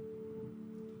why.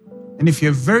 And if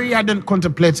you're a very ardent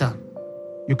contemplator,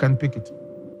 you can pick it.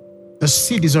 The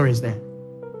seed is always there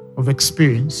of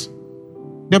experience.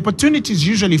 The opportunities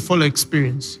usually follow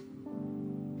experience.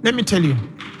 Let me tell you,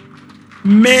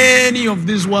 many of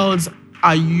these worlds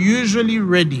are usually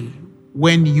ready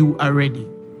when you are ready.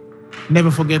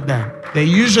 Never forget that. They're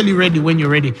usually ready when you're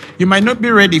ready. You might not be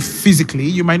ready physically,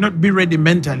 you might not be ready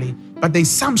mentally, but there's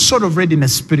some sort of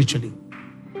readiness spiritually.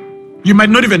 You might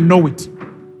not even know it,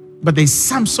 but there's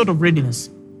some sort of readiness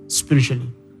spiritually.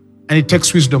 And it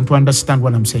takes wisdom to understand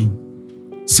what I'm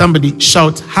saying. Somebody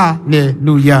shout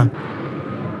hallelujah.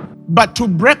 But to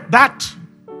break that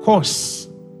course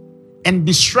and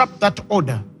disrupt that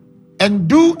order and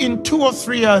do in 2 or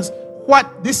 3 years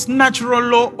what this natural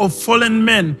law of fallen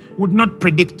men would not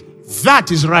predict, that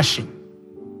is rushing.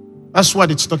 That's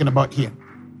what it's talking about here.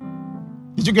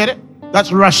 Did you get it?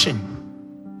 That's rushing.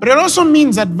 But it also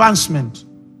means advancement.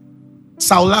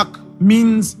 Saulak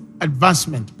means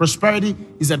advancement. Prosperity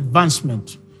is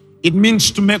advancement. It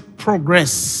means to make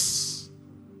progress.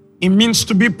 It means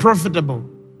to be profitable.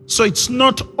 So it's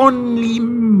not only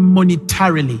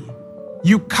monetarily.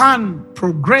 You can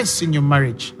progress in your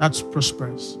marriage. That's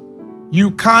prosperous.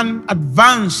 You can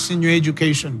advance in your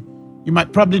education. You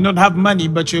might probably not have money,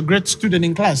 but you're a great student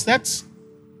in class. That's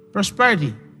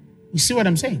prosperity. You see what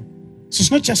I'm saying? So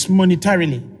it's not just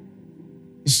monetarily.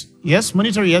 It's Yes,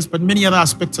 monetary, yes, but many other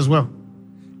aspects as well.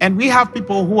 And we have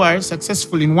people who are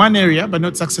successful in one area, but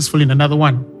not successful in another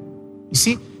one. You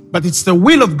see? But it's the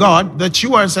will of God that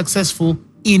you are successful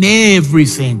in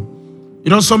everything.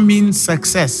 It also means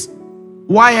success.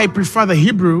 Why I prefer the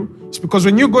Hebrew is because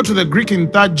when you go to the Greek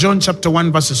in 3 John chapter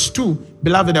 1 verses 2,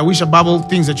 beloved, I wish above all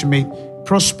things that you may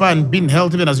prosper and be in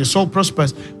health even as your soul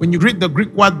prospers. When you read the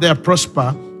Greek word there,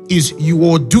 prosper, is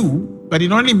euodu, but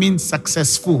it only means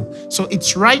successful. So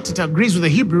it's right, it agrees with the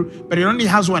Hebrew, but it only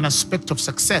has one aspect of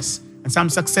success. And some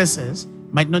successes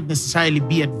might not necessarily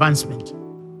be advancement.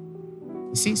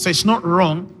 You see? So it's not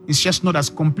wrong, it's just not as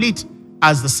complete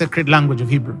as the sacred language of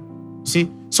Hebrew. You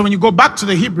see? So when you go back to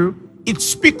the Hebrew, it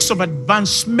speaks of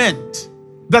advancement.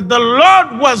 That the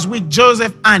Lord was with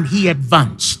Joseph and he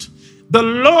advanced. The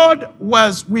Lord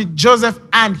was with Joseph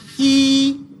and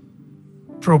he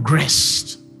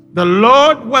progressed. The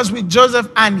Lord was with Joseph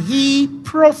and he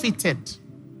profited.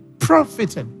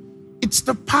 Profited. It's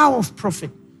the power of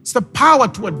profit. It's the power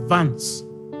to advance.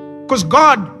 Because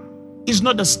God is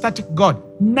not a static God.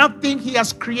 Nothing he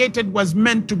has created was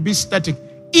meant to be static.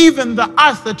 Even the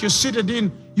earth that you're seated in,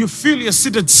 you feel you're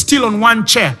seated still on one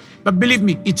chair. But believe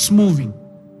me, it's moving.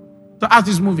 The earth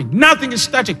is moving. Nothing is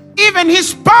static. Even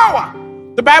his power,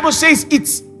 the Bible says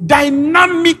it's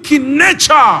dynamic in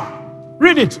nature.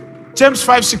 Read it. James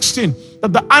 5:16.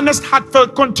 That the earnest,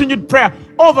 heartfelt, continued prayer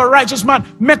of a righteous man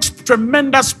makes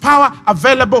tremendous power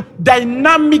available,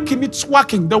 dynamic in its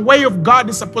working. The way of God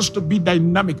is supposed to be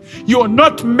dynamic. You are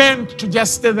not meant to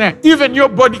just stay there. Even your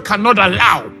body cannot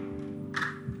allow.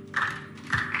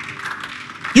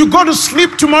 You go to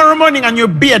sleep tomorrow morning and your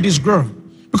beard is grown.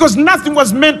 Because nothing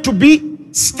was meant to be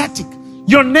static.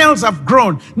 Your nails have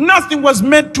grown. Nothing was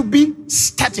meant to be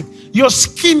static. Your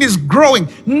skin is growing.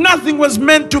 Nothing was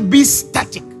meant to be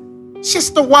static. It's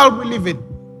just the world we live in.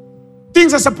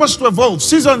 Things are supposed to evolve.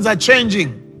 Seasons are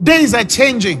changing. Days are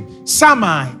changing.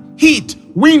 Summer, heat,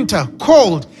 winter,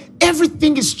 cold.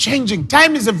 Everything is changing.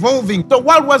 Time is evolving. The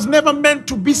world was never meant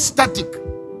to be static.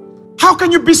 How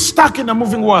can you be stuck in a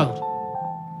moving world?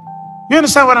 You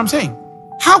understand what I'm saying?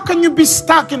 How can you be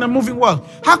stuck in a moving world?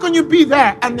 How can you be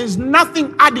there and there's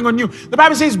nothing adding on you? The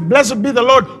Bible says, blessed be the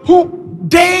Lord who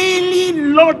daily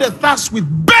loadeth us with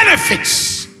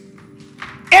benefits.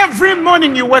 Every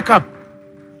morning you wake up,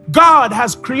 God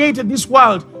has created this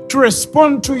world to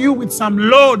respond to you with some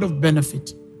load of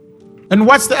benefit. And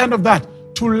what's the end of that?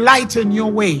 To lighten your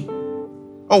way.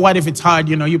 Oh, what if it's hard?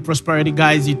 You know, you prosperity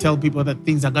guys, you tell people that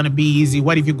things are going to be easy.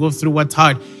 What if you go through what's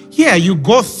hard? Yeah, you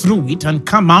go through it and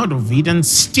come out of it and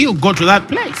still go to that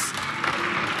place.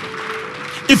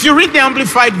 If you read the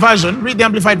Amplified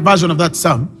version of that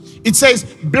psalm, it says,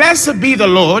 blessed be the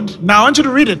Lord. Now I want you to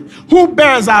read it. Who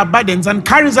bears our burdens and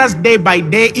carries us day by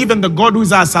day, even the God who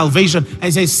is our salvation. And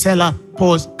it says, Selah,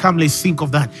 pause, calmly think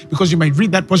of that. Because you might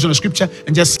read that portion of scripture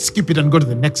and just skip it and go to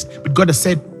the next. But God has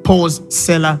said, pause,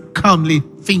 Selah, calmly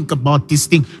think about this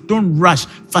thing. Don't rush,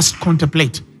 first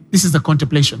contemplate. This is the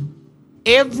contemplation.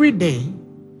 Every day,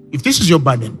 if this is your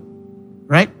burden,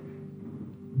 right?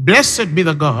 Blessed be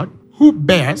the God who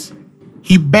bears,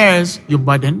 he bears your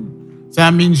burden. So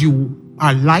that means you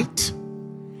are light.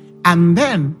 And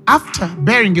then after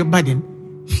bearing your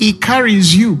burden, he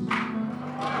carries you.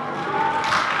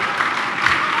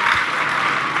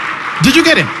 Did you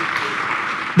get it?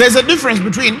 There's a difference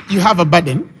between you have a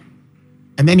burden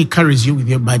and then he carries you with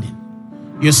your burden.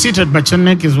 You're seated, but your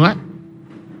neck is what?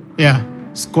 Yeah,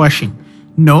 squashing.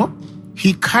 No,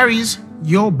 he carries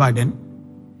your burden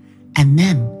and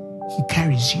then he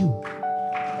carries you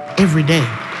every day.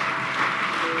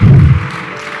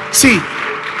 See,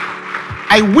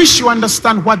 I wish you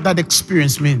understand what that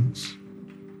experience means.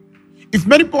 If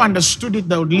many people understood it,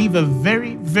 they would live a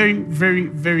very, very, very,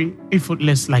 very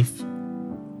effortless life.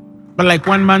 But like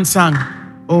one man sang,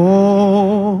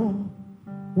 oh,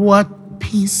 what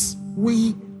peace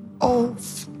we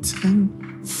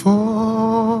often forfeit.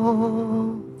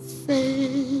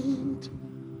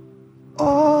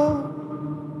 Oh,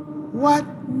 what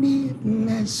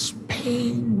needless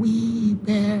pain we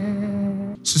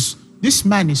bear. So this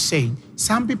man is saying,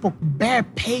 some people bear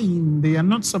pain they are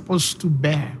not supposed to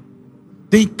bear.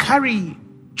 They carry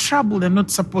trouble they're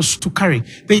not supposed to carry.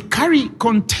 They carry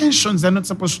contentions they're not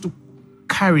supposed to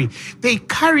carry. They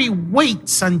carry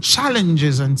weights and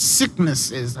challenges and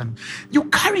sicknesses, and you're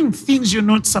carrying things you're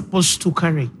not supposed to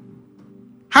carry.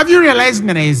 Have you realized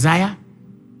in Isaiah,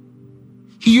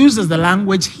 he uses the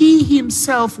language, he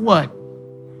himself what?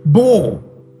 Bore.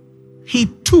 He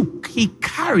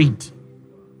carried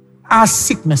our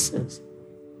sicknesses.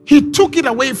 He took it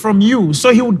away from you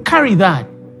so he would carry that.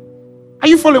 Are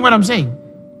you following what I'm saying?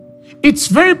 It's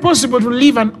very possible to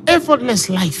live an effortless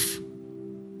life.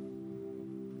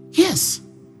 Yes.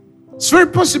 It's very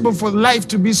possible for life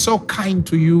to be so kind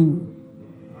to you.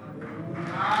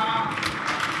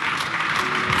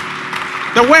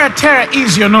 That where terror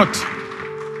is, you're not.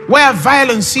 Where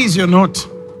violence is, you're not.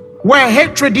 Where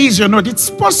hatred is, you're not. It's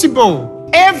possible.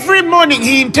 Every morning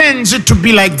he intends it to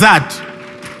be like that.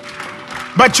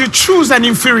 But you choose an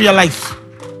inferior life.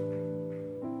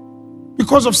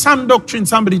 Because of some doctrine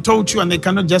somebody told you and they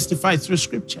cannot justify it through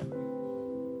scripture.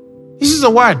 This is a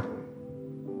word.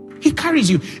 He carries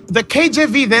you. The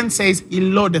KJV then says, he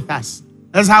loadeth us.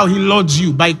 That's how he loads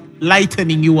you, by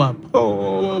lightening you up.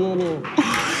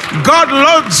 God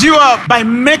loads you up by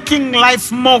making life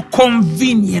more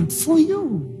convenient for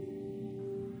you.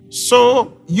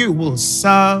 So you will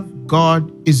serve God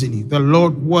easily. The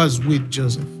Lord was with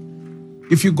Joseph.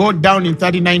 If you go down in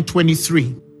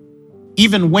 39:23,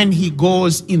 even when he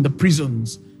goes in the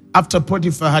prisons, after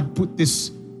Potiphar had put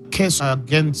this case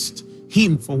against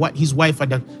him for what his wife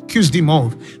had accused him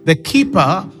of, the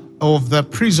keeper of the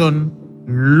prison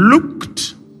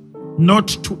looked not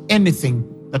to anything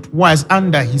that was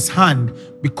under his hand,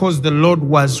 because the Lord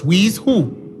was with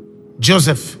who?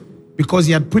 Joseph, because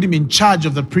he had put him in charge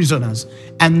of the prisoners.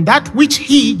 And that which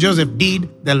he, Joseph, did,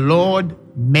 the Lord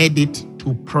made it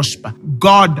to prosper.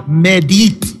 God made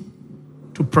it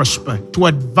to prosper, to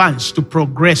advance, to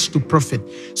progress, to profit.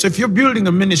 So if you're building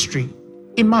a ministry,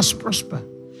 it must prosper.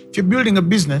 If you're building a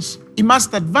business, it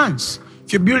must advance.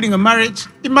 If you're building a marriage,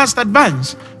 it must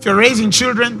advance. If you're raising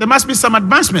children, there must be some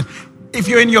advancement. If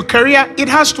you're in your career, it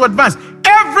has to advance.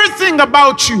 Everything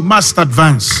about you must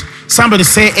advance. Somebody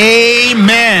say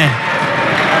amen.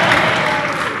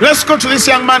 Let's go to this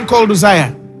young man called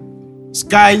Uzziah. This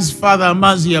guy's father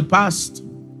Amaziah passed.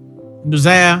 And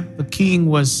Uzziah, the king,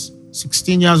 was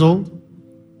 16 years old.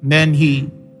 And then he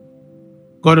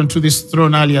got onto this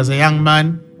throne early as a young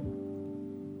man.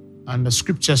 And the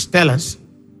scriptures tell us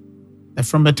that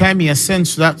from the time he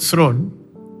ascends to that throne,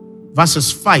 verses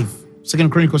 5, 2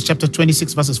 Chronicles chapter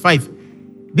 26, verses 5,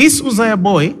 this Uzziah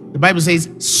boy, the Bible says,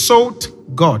 sought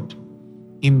God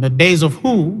in the days of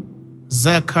who?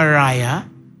 Zechariah.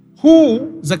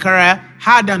 Who, Zechariah,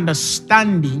 had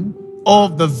understanding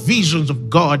of the visions of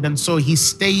God. And so he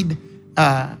stayed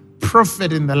a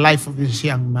prophet in the life of this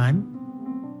young man.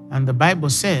 And the Bible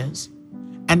says,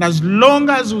 and as long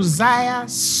as Uzziah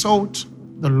sought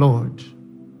the Lord,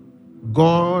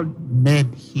 God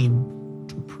made him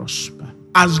to prosper.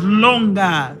 As long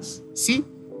as, see,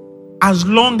 as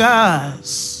long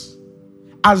as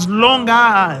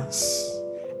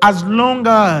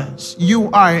you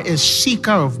are a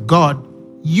seeker of God,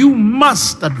 you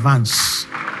must advance.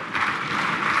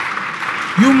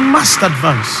 You must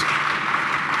advance.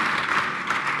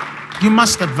 You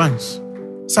must advance.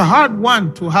 It's a hard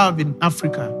one to have in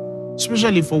Africa,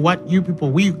 especially for what you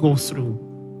people, we go through.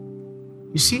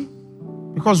 You see?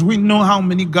 Because we know how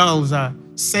many girls are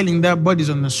selling their bodies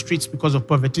on the streets because of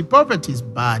poverty. Poverty is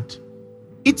bad.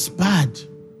 It's bad.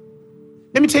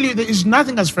 Let me tell you, there is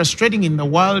nothing as frustrating in the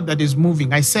world that is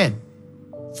moving. I said,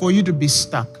 for you to be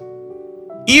stuck.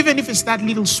 Even if it's that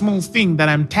little small thing that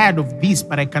I'm tired of this,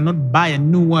 but I cannot buy a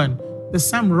new one, there's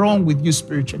something wrong with you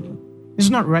spiritually. It's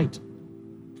not right.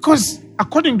 Because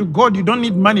according to God, you don't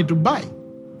need money to buy.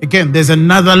 Again, there's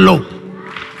another law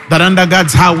that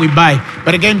undergirds how we buy.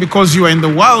 But again, because you are in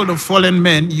the world of fallen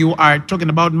men, you are talking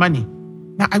about money.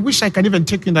 Now, I wish I could even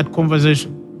take you in that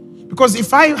conversation. Because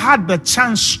if I had the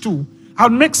chance to, I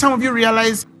would make some of you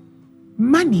realize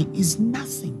money is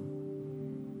nothing.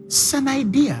 It's an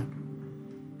idea.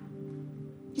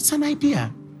 It's an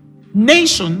idea.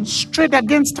 Nations trade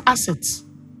against assets.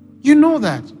 You know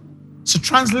that. It's a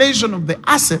translation of the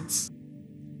assets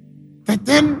that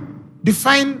then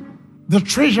define the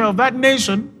treasure of that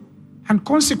nation and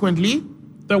consequently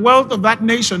the wealth of that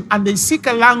nation. And they seek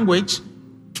a language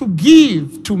to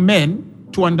give to men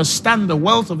to understand the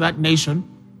wealth of that nation.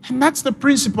 And that's the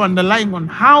principle underlying on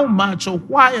how much or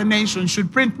why a nation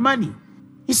should print money.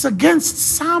 It's against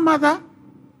some other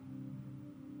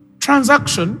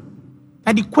transaction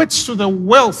that equates to the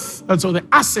wealth, and so the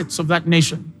assets of that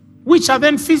nation, which are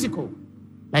then physical,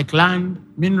 like land,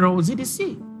 minerals,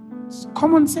 etc. It's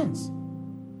common sense.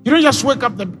 You don't just wake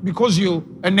up because you're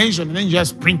a nation and then you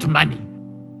just print money.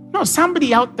 No,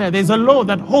 somebody out there, there's a law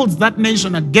that holds that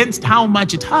nation against how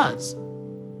much it has.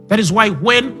 That is why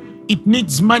when it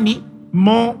needs money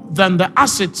more than the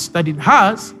assets that it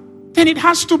has, then it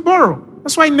has to borrow.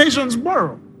 That's why nations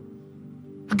borrow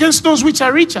against those which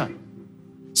are richer.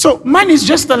 So money is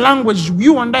just the language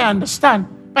you and I understand,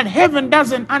 but heaven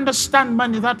doesn't understand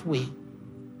money that way.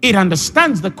 It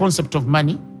understands the concept of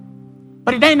money,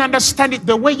 But he didn't understand it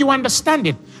the way you understand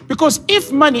it. Because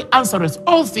if money answers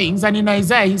all things, and in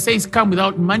Isaiah he says, come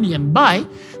without money and buy,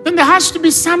 then there has to be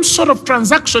some sort of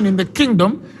transaction in the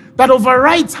kingdom that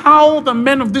overrides how the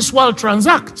men of this world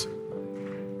transact.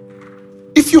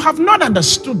 If you have not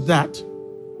understood that,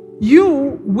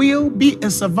 you will be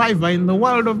a survivor in the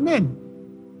world of men.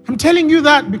 I'm telling you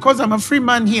that because I'm a free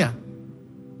man here.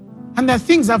 And there are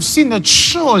things I've seen that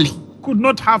surely could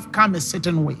not have come a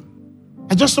certain way.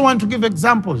 I just don't want to give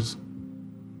examples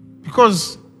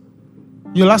because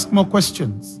you'll ask more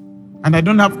questions and I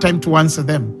don't have time to answer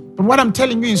them. But what I'm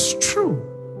telling you is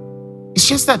true. It's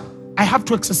just that I have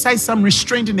to exercise some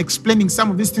restraint in explaining some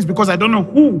of these things because I don't know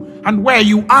who and where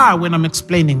you are when I'm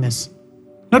explaining this.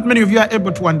 Not many of you are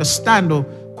able to understand or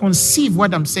conceive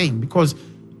what I'm saying because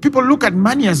people look at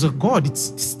money as a god.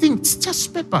 It's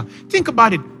just paper. Think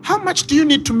about it. How much do you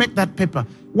need to make that paper?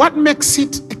 What makes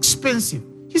it expensive?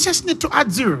 You just need to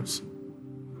add zeros.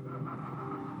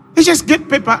 You just get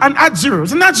paper and add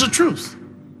zeros, and that's the truth.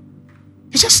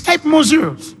 You just type more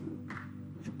zeros.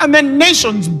 And then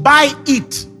nations buy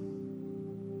it.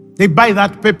 They buy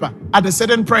that paper at a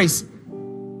certain price.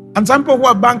 And some people who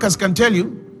are bankers can tell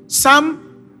you,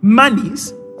 some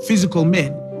monies, physical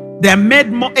made, they're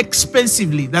made more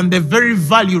expensively than the very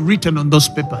value written on those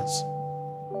papers.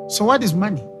 So what is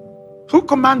money? Who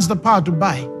commands the power to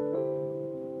buy?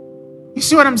 You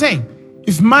see what I'm saying?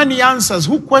 If money answers,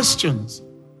 who questions?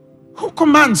 Who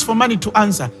commands for money to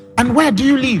answer? And where do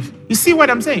you live? You see what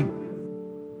I'm saying?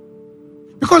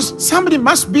 Because somebody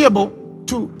must be able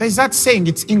to, there's that saying,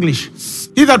 it's English.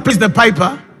 He that plays the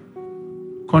piper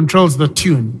controls the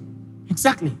tune.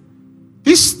 Exactly.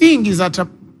 This thing is at an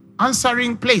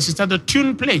answering place. It's at a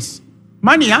tune place.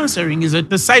 Money answering is at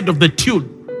the side of the tune.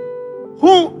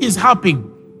 Who is harping?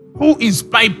 Who is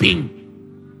piping?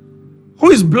 Who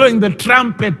is blowing the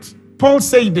trumpet? Paul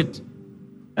said it.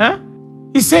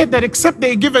 He said that except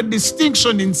they give a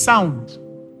distinction in sound.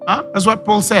 That's what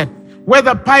Paul said.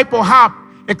 Whether pipe or harp,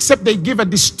 except they give a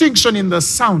distinction in the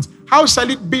sounds, how shall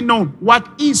it be known what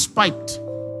is piped?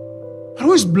 But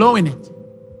who is blowing it?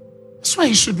 That's why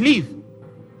you should leave.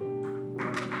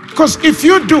 Because if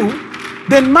you do,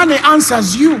 then money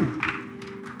answers you.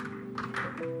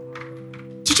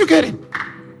 Did you get it?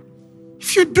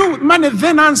 If you do, money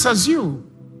then answers you.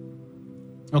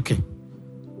 Okay,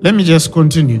 let me just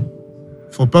continue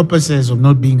for purposes of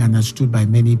not being understood by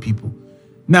many people.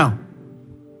 Now,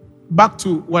 back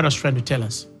to what I was trying to tell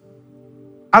us.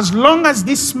 As long as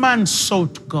this man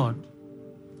sought God,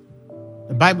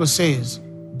 the Bible says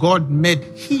God made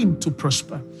him to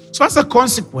prosper. So that's a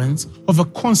consequence of a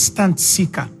constant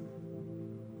seeker.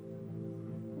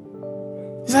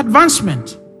 It's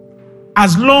advancement.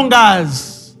 As long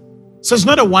as, so it's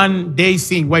not a one-day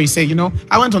thing where you say, you know,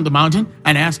 I went on the mountain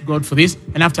and I asked God for this,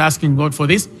 and after asking God for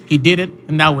this, he did it,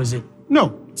 and that was it.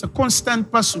 No, it's a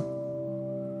constant pursuit.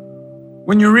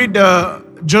 When you read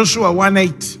Joshua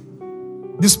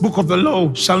 1:8, this book of the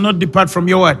law shall not depart from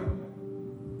your what?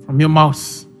 From your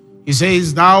mouth. He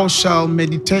says, thou shalt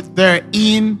meditate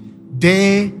therein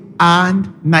day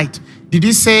and night. Did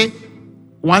he say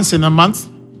once in a month?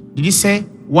 Did he say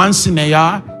once in a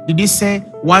year? Did he say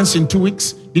once in 2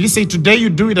 weeks? Did he say today you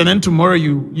do it and then tomorrow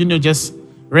you just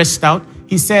rest out?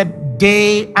 He said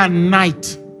day and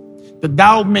night, that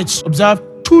thou mayest observe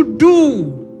to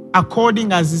do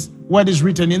according as is what is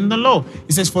written in the law.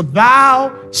 He says, for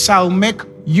thou shalt make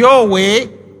your way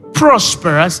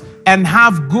prosperous and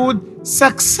have good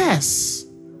success.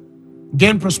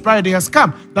 Again, prosperity has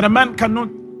come, that a man cannot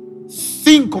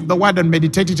think of the word and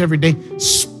meditate it every day.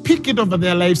 Speak it over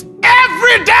their lives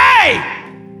every day.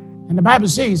 And the Bible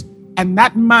says, and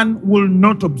that man will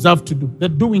not observe to do. The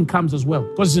doing comes as well,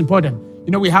 because it's important.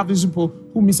 You know, we have these people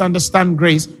who misunderstand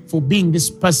grace for being this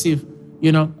passive,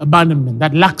 abandonment,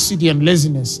 that laxity and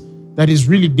laziness that is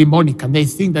really demonic. And they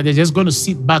think that they're just going to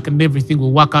sit back and everything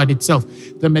will work out itself.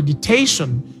 The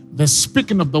meditation, the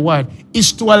speaking of the word,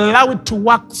 is to allow it to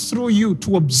work through you,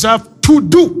 to observe, to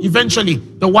do. Eventually,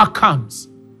 the work comes.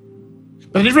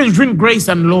 But the difference between grace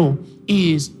and law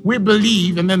is we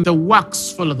believe and then the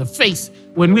works follow the faith.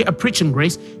 When we are preaching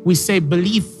grace, we say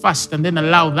believe first and then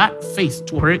allow that faith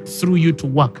to operate through you to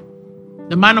work.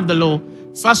 The man of the law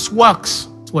first works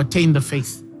to attain the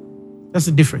faith. That's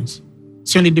the difference.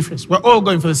 It's the only difference. We're all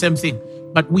going for the same thing,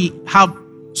 but we have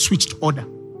switched order.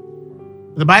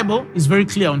 The Bible is very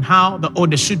clear on how the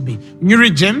order should be. When you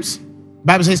read James, the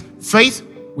Bible says faith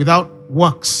without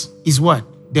works is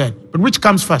what? Dead. But which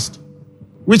comes first?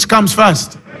 Which comes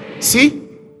first? See?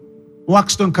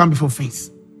 Works don't come before faith.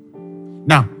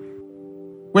 Now,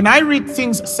 when I read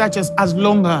things such as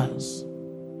long as,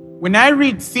 when I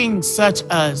read things such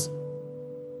as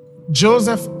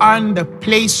Joseph earned a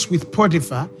place with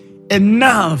Potiphar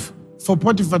enough for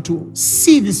Potiphar to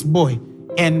see this boy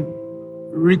and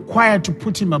require to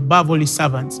put him above all his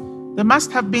servants. There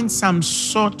must have been some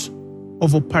sort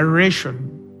of operation,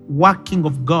 working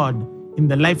of God in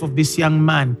the life of this young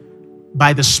man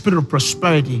by the spirit of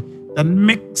prosperity that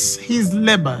makes his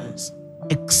labors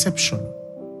exceptional.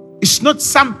 It's not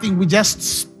something we just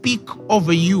speak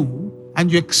over you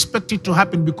and you expect it to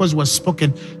happen because it was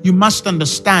spoken. You must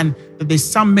understand that there's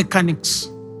some mechanics.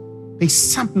 There's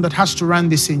something that has to run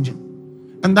this engine.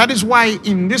 And that is why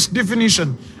in this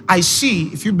definition, I see,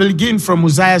 if you begin from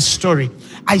Uzziah's story,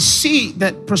 I see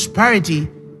that prosperity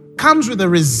comes with a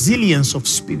resilience of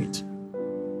spirit.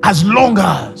 As long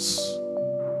as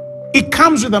it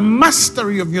comes with a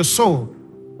mastery of your soul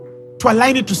to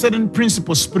align it to certain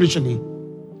principles spiritually,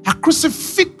 a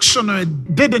crucifixion or a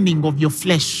deadening of your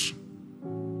flesh.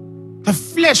 The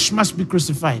flesh must be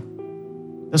crucified.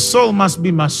 The soul must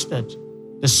be mastered.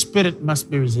 The spirit must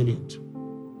be resilient.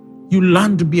 You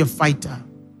learn to be a fighter.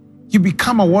 You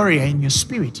become a warrior in your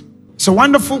spirit. It's a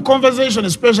wonderful conversation,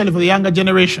 especially for the younger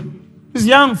generation. These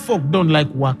young folk don't like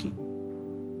working.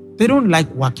 They don't like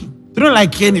working. They don't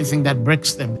like anything that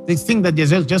breaks them. They think that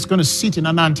they're just going to sit in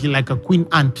an anthill like a queen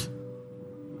ant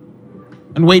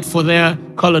and wait for their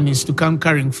colonies to come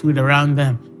carrying food around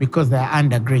them because they're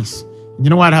under grace. You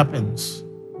know what happens?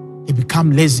 They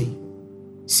become lazy.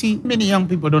 See, many young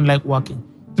people don't like working.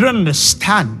 They don't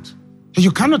understand that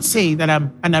you cannot say that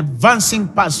I'm an advancing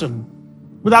person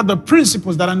without the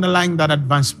principles that underlie that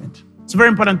advancement. It's a very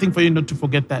important thing for you not to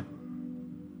forget that.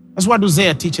 That's what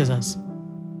Hosea teaches us.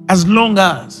 As long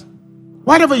as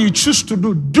whatever you choose to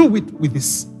do, do it with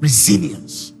this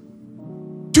resilience.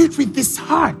 Do it with this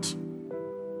heart.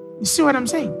 You see what I'm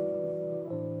saying?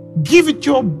 Give it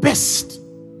your best.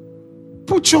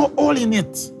 Put your all in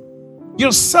it.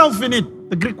 Yourself in it.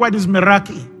 The Greek word is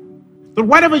meraki. That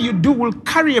whatever you do will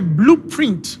carry a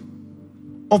blueprint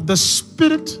of the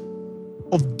spirit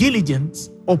of diligence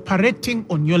operating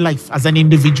on your life as an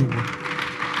individual.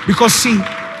 Because see,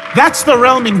 that's the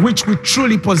realm in which we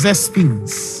truly possess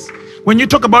things. When you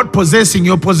talk about possessing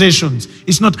your possessions,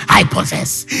 it's not, I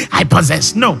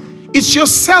possess. No, it's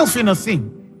yourself in a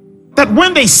thing. That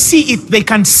when they see it, they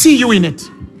can see you in it.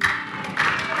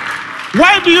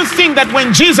 Why do you think that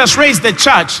when Jesus raised the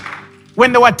church,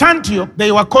 when they were to Antioch,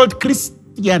 they were called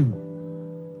Christian?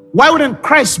 Why wouldn't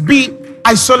Christ be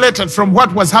isolated from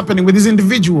what was happening with these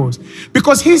individuals?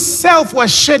 Because his self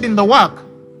was shed in the work.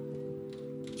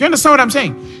 You understand what I'm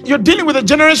saying? You're dealing with a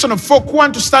generation of folk who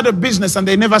want to start a business and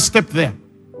they never stepped there.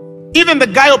 Even the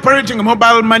guy operating a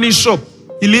mobile money shop,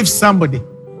 he leaves somebody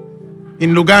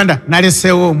in Luganda.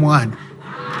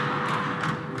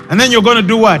 And then you're going to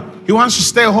do what? He wants to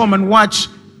stay home and watch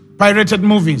pirated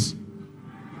movies.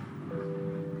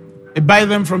 They buy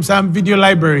them from some video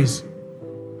libraries.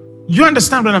 You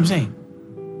understand what I'm saying?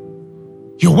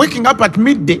 You're waking up at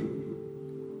midday.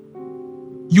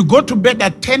 You go to bed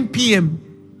at 10 p.m.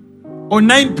 or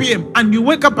 9 p.m. and you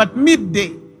wake up at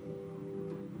midday.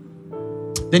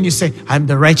 Then you say, I'm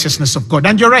the righteousness of God.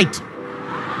 And you're right.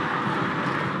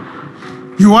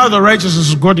 You are the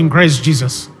righteousness of God in Christ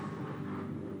Jesus.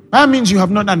 That means you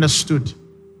have not understood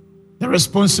the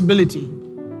responsibility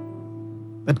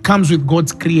that comes with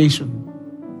God's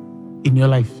creation in your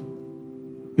life.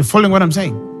 You're following what I'm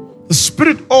saying? The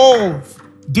spirit of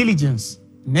diligence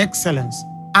and excellence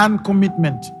and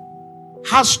commitment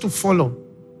has to follow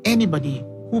anybody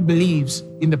who believes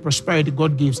in the prosperity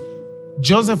God gives.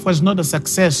 Joseph was not a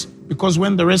success because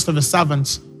when the rest of the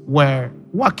servants were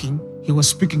working, he was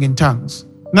speaking in tongues.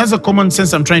 And that's a common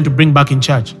sense I'm trying to bring back in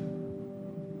church.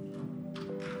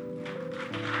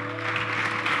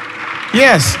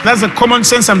 Yes, that's a common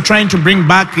sense I'm trying to bring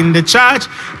back in the church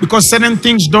because certain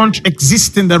things don't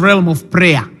exist in the realm of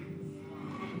prayer.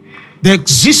 They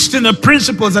exist in the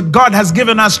principles that God has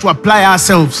given us to apply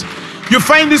ourselves. You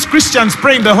find these Christians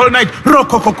praying the whole night,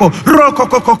 rokokoko,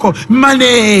 rokokoko,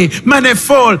 money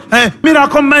fall,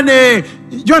 miracle money.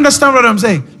 You understand what I'm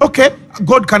saying? Okay,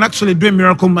 God can actually do a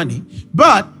miracle money.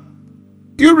 But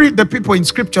you read the people in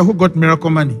scripture who got miracle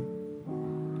money.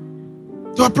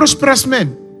 They were prosperous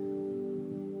men.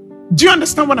 Do you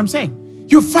understand what I'm saying?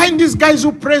 You find these guys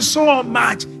who pray so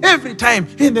much every time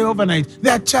in the overnight,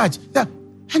 they're at church.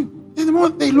 And the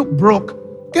moment they look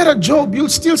broke, get a job, you'll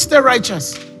still stay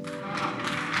righteous.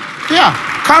 Yeah,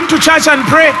 come to church and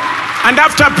pray. And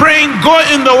after praying, go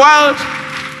in the world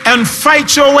and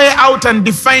fight your way out and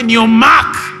define your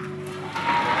mark.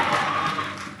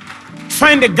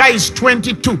 Find a guy is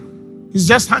 22. He's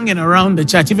just hanging around the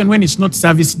church, even when it's not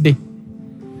service day.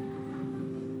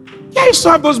 Yeah, used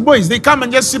to have those boys. They come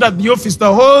and just sit at the office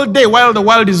the whole day while the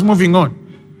world is moving on.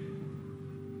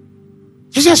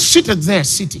 They just sit there,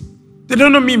 sitting. They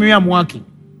don't know me, I'm working.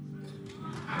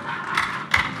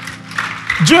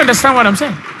 Do you understand what I'm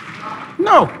saying?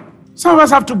 No. Some of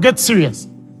us have to get serious.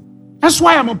 That's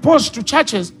why I'm opposed to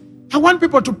churches. I want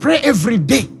people to pray every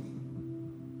day.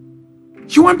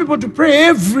 You want people to pray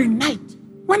every night.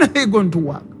 When are they going to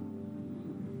work?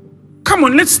 Come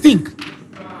on, let's think.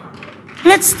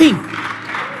 Let's think.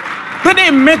 Let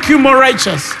them make you more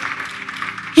righteous.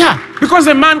 Yeah, because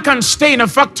a man can stay in a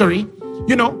factory,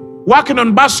 working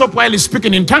on bar soap while he's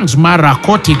speaking in tongues.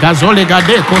 Marakoti gazole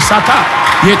gade kosata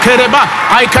yekereba.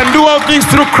 I can do all things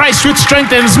through Christ which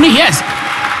strengthens me. Yes.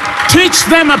 Teach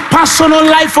them a personal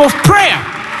life of prayer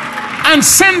and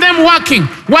send them working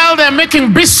while they're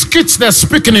making biscuits. They're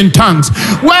speaking in tongues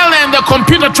while they're in the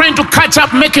computer trying to catch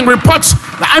up, making reports.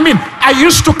 I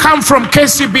used to come from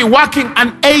KCB working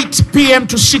an 8 p.m.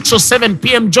 to 6 or 7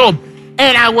 p.m. job,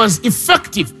 and I was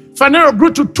effective. Phaneroo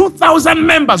grew to 2,000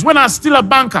 members when I was still a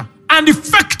banker, and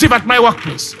effective at my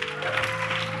workplace.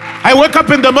 I wake up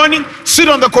in the morning, sit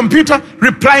on the computer,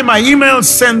 reply my emails,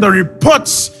 send the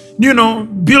reports,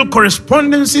 build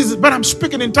correspondences, but I'm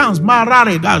speaking in tongues. And then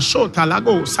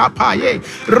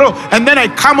I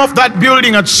come off that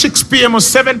building at 6 p.m. or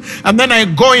 7, and then I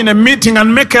go in a meeting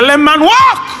and make a lame man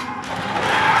walk.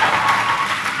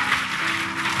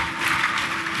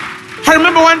 I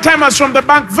remember one time I was from the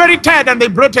bank, very tired, and they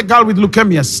brought a girl with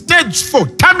leukemia, stage 4,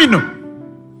 terminal.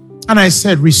 And I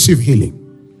said, receive healing.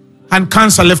 And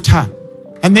cancer left her.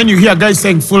 And then you hear guys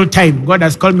saying full time. God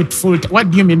has called me full time. What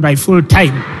do you mean by full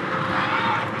time?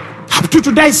 Up to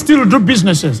today, I still do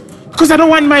businesses. Because I don't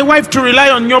want my wife to rely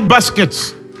on your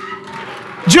baskets.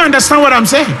 Do you understand what I'm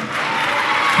saying?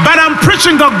 But I'm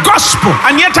preaching the gospel,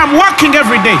 and yet I'm working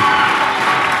every day.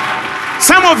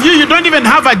 Some of you don't even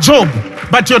have a job,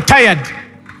 but you're tired.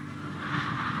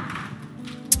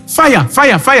 Fire,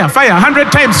 fire, fire, fire.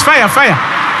 100 times fire, fire.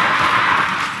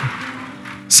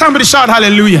 Somebody shout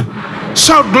hallelujah.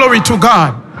 Shout glory to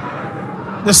God.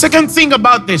 The second thing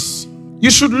about this, you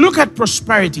should look at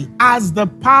prosperity as the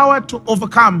power to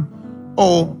overcome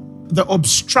all the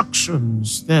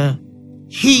obstructions, the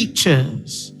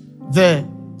hitches, the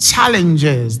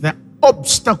challenges, the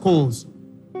obstacles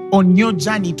on your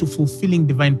journey to fulfilling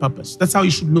divine purpose. That's how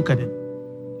you should look at it.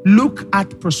 Look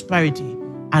at prosperity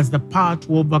as the power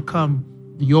to overcome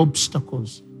the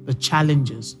obstacles, the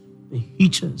challenges, the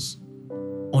hitches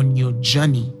on your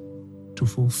journey to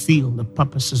fulfill the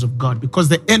purposes of God. Because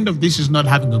the end of this is not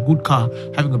having a good car,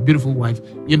 having a beautiful wife,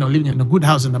 living in a good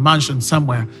house in a mansion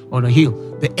somewhere on a hill.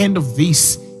 The end of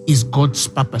this is God's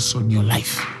purpose on your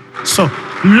life. So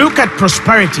look at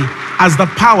prosperity as the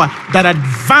power that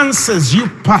advances you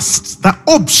past the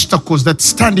obstacles that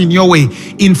stand in your way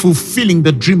in fulfilling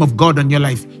the dream of God on your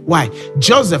life. Why?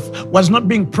 Joseph was not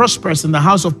being prosperous in the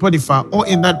house of Potiphar or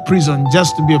in that prison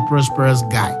just to be a prosperous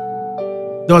guy.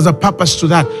 There was a purpose to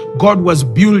that. God was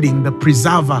building the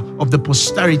preserver of the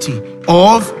posterity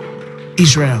of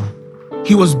Israel.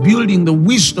 He was building the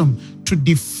wisdom to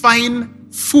define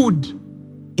food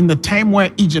in the time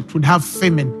where Egypt would have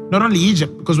famine. Not only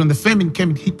Egypt, because when the famine came,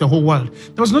 it hit the whole world.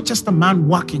 There was not just a man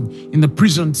working in the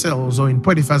prison cells or in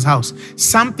Potiphar's house.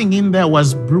 Something in there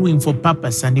was brewing for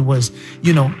purpose, and he was,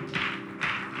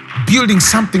 building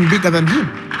something bigger than him.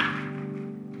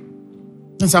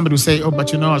 And somebody will say,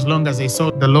 but as long as they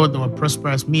saw the Lord, they were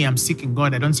prosperous. Me, I'm seeking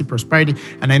God. I don't see prosperity.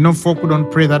 And I know folk who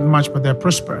don't pray that much, but they're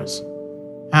prosperous.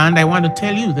 And I want to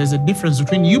tell you, there's a difference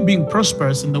between you being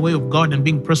prosperous in the way of God and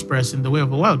being prosperous in the way of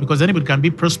the world. Because anybody can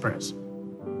be prosperous,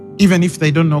 even if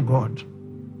they don't know God.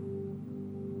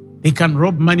 They can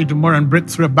rob money tomorrow and break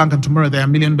through a bank, and tomorrow they're $1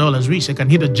 million rich. They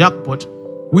can hit a jackpot,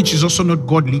 which is also not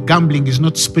godly. Gambling is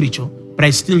not spiritual. But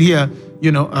I still hear,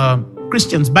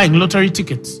 Christians buying lottery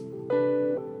tickets.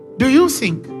 Do you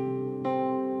think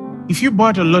if you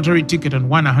bought a lottery ticket and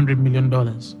won $100 million,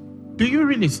 do you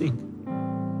really think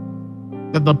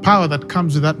that the power that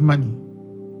comes with that money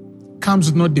comes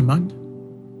with no demand?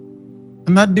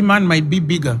 And that demand might be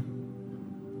bigger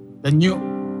than your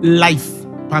life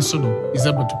personal is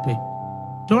able to pay.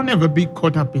 Don't ever be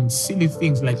caught up in silly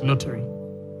things like lottery.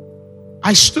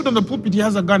 I stood on the pulpit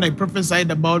years ago and I prophesied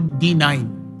about D9.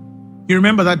 You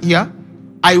remember that year?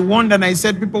 I warned and I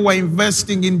said people were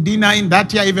investing in D9.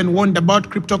 That year I even warned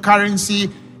about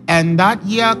cryptocurrency. And that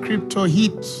year crypto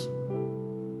hit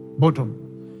bottom.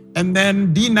 And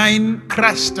then D9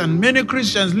 crashed, and many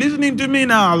Christians listening to me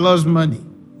now lost money.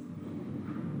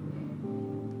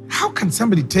 How can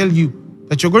somebody tell you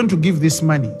that you're going to give this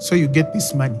money so you get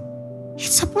this money?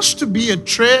 It's supposed to be a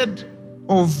trade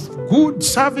of good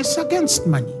service against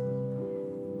money.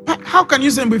 How can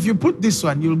you say, if you put this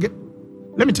one, you'll get...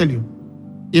 Let me tell you,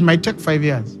 it might take 5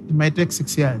 years, it might take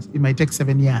 6 years, it might take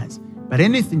 7 years, but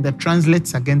anything that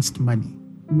translates against money,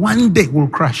 one day will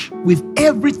crash with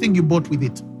everything you bought with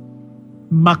it.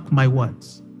 Mark my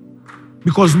words.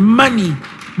 Because money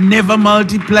never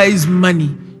multiplies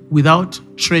money without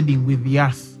trading with the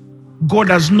earth. God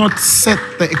has not set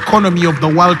the economy of the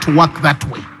world to work that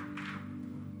way.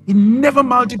 It never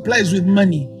multiplies with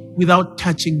money without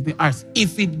touching the earth.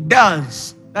 If it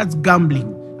does, that's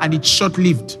gambling, and it's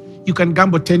short-lived. You can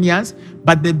gamble 10 years,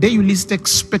 but the day you least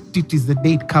expect it is the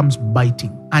day it comes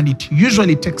biting, and it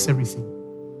usually takes everything.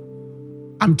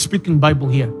 I'm speaking Bible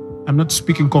here. I'm not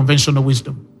speaking conventional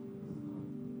wisdom.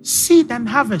 Seed and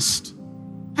harvest.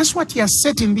 That's what he has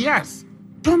set in the earth.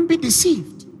 Don't be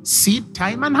deceived. Seed,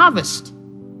 time, and harvest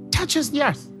touches the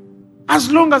earth.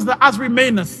 As long as the earth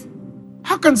remaineth.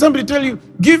 How can somebody tell you,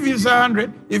 give us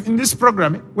 100, if in this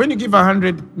program, when you give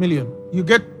 100 million, you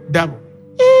get double.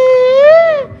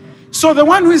 So the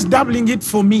one who is doubling it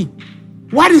for me,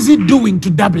 what is he doing to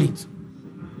double it?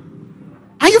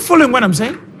 Are you following what I'm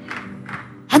saying?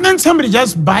 And then somebody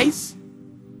just buys,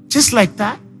 just like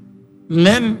that. And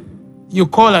then you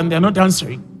call and they're not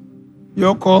answering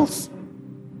your calls.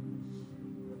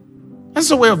 That's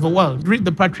the way of the world. Read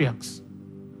the patriarchs.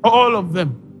 All of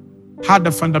them had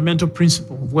a fundamental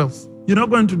principle of wealth. You're not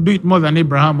going to do it more than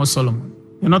Abraham or Solomon.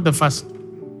 You're not the first.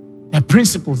 There are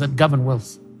principles that govern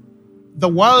wealth. The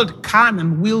world can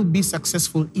and will be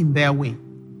successful in their way.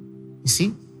 You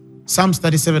see, Psalms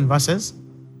 37 verses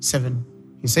 7.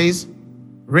 He says,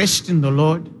 rest in the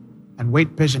Lord and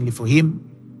wait patiently for him.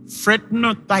 Fret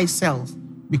not thyself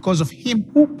because of him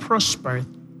who prospereth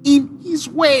in his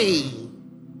way.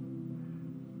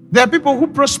 There are people who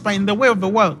prosper in the way of the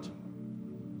world,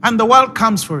 and the world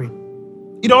comes for it.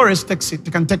 It always takes it.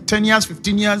 It can take 10 years,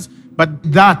 15 years, but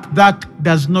that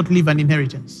does not leave an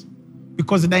inheritance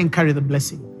because it doesn't carry the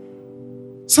blessing.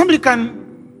 Somebody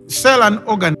can sell an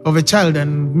organ of a child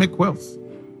and make wealth.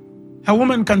 A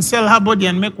woman can sell her body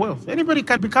and make wealth. Anybody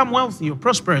can become wealthy or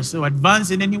prosperous or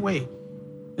advance in any way.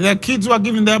 There are kids who are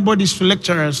giving their bodies to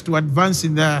lecturers to advance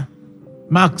in their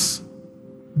marks.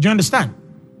 Do you understand?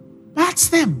 That's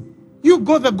them. You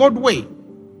go the God way.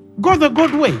 Go the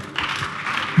God way.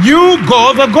 You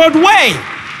go the God way.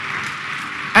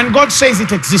 And God says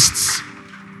it exists.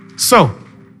 So,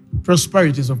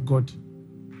 prosperity is of God.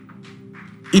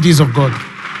 It is of God.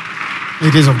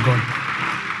 It is of God.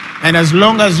 And as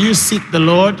long as you seek the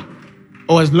Lord,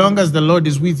 or as long as the Lord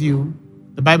is with you,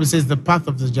 the Bible says the path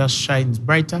of the just shines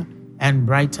brighter and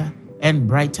brighter and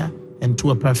brighter and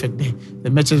to a perfect day. The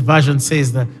Message version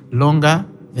says the longer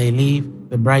they live,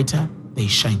 the brighter they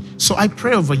shine. So I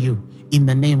pray over you in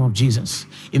the name of Jesus,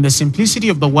 in the simplicity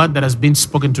of the word that has been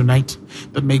spoken tonight,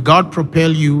 that may God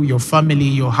propel you, your family,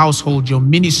 your household, your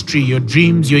ministry, your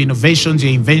dreams, your innovations,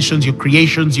 your inventions, your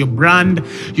creations, your brand,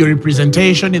 your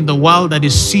representation in the world that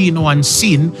is seen or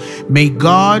unseen. May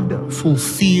God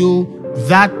fulfill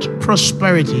that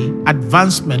prosperity,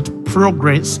 advancement,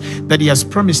 progress that he has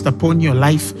promised upon your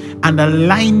life and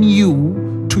align you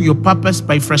to your purpose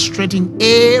by frustrating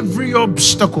every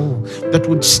obstacle that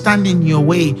would stand in your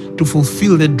way to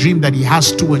fulfill the dream that he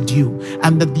has toward you.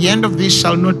 And that the end of this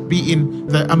shall not be in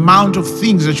the amount of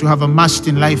things that you have amassed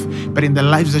in life, but in the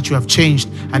lives that you have changed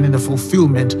and in the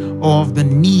fulfillment of the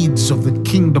needs of the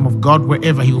kingdom of God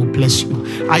wherever he will place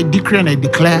you. I decree and I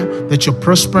declare that you're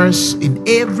prosperous in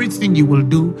everything you will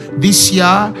do this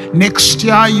year. Next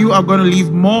year, you are going to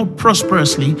live more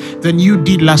prosperously than you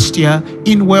did last year,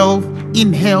 in wealth,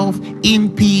 in health,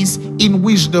 in peace, in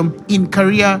wisdom, in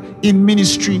career, in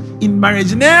ministry, in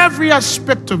marriage, in every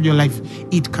aspect of your life.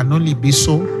 It can only be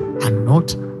so and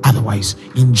not otherwise.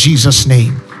 In Jesus'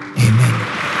 name, amen.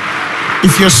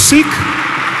 If you're sick,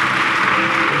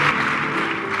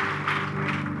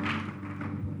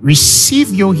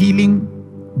 receive your healing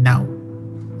now.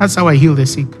 That's how I heal the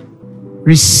sick.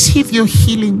 Receive your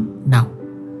healing now.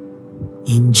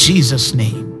 In Jesus'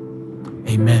 name,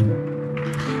 amen.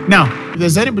 Now, if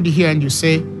there's anybody here and you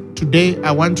say, today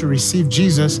I want to receive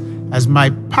Jesus as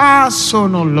my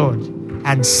personal Lord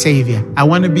and Savior. I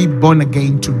want to be born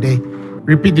again today.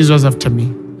 Repeat these words after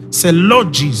me. Say,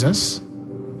 Lord Jesus,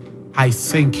 I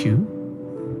thank you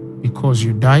because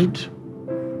you died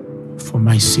for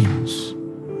my sins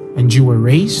and you were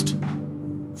raised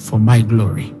for my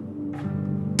glory.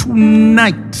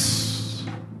 Tonight,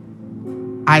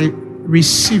 I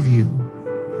receive you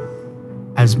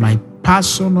as my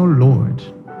personal Lord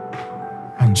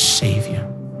and Savior.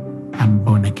 I'm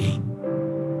born again.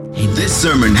 This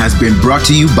sermon has been brought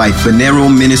to you by Phaneroo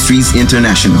Ministries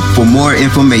International. For more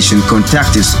information,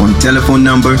 contact us on telephone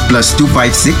number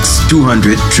 +256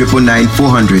 200 999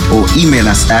 400 or email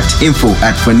us at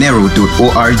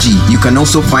info@phaneroo.org. You can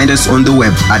also find us on the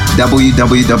web at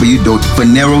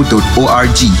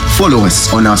www.phaneroo.org. Follow us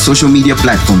on our social media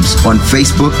platforms on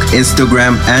Facebook,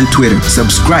 Instagram, and Twitter.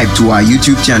 Subscribe to our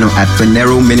YouTube channel at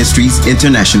Phaneroo Ministries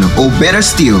International. Or better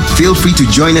still, feel free to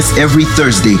join us every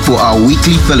Thursday for our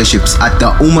weekly fellowships at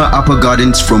the Uma Upper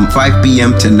Gardens from 5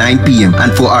 p.m. to 9 p.m.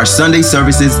 and for our Sunday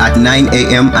services at 9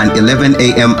 a.m. and 11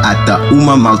 a.m. at the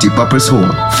Uma Multipurpose Hall.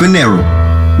 Phaneroo,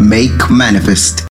 make manifest.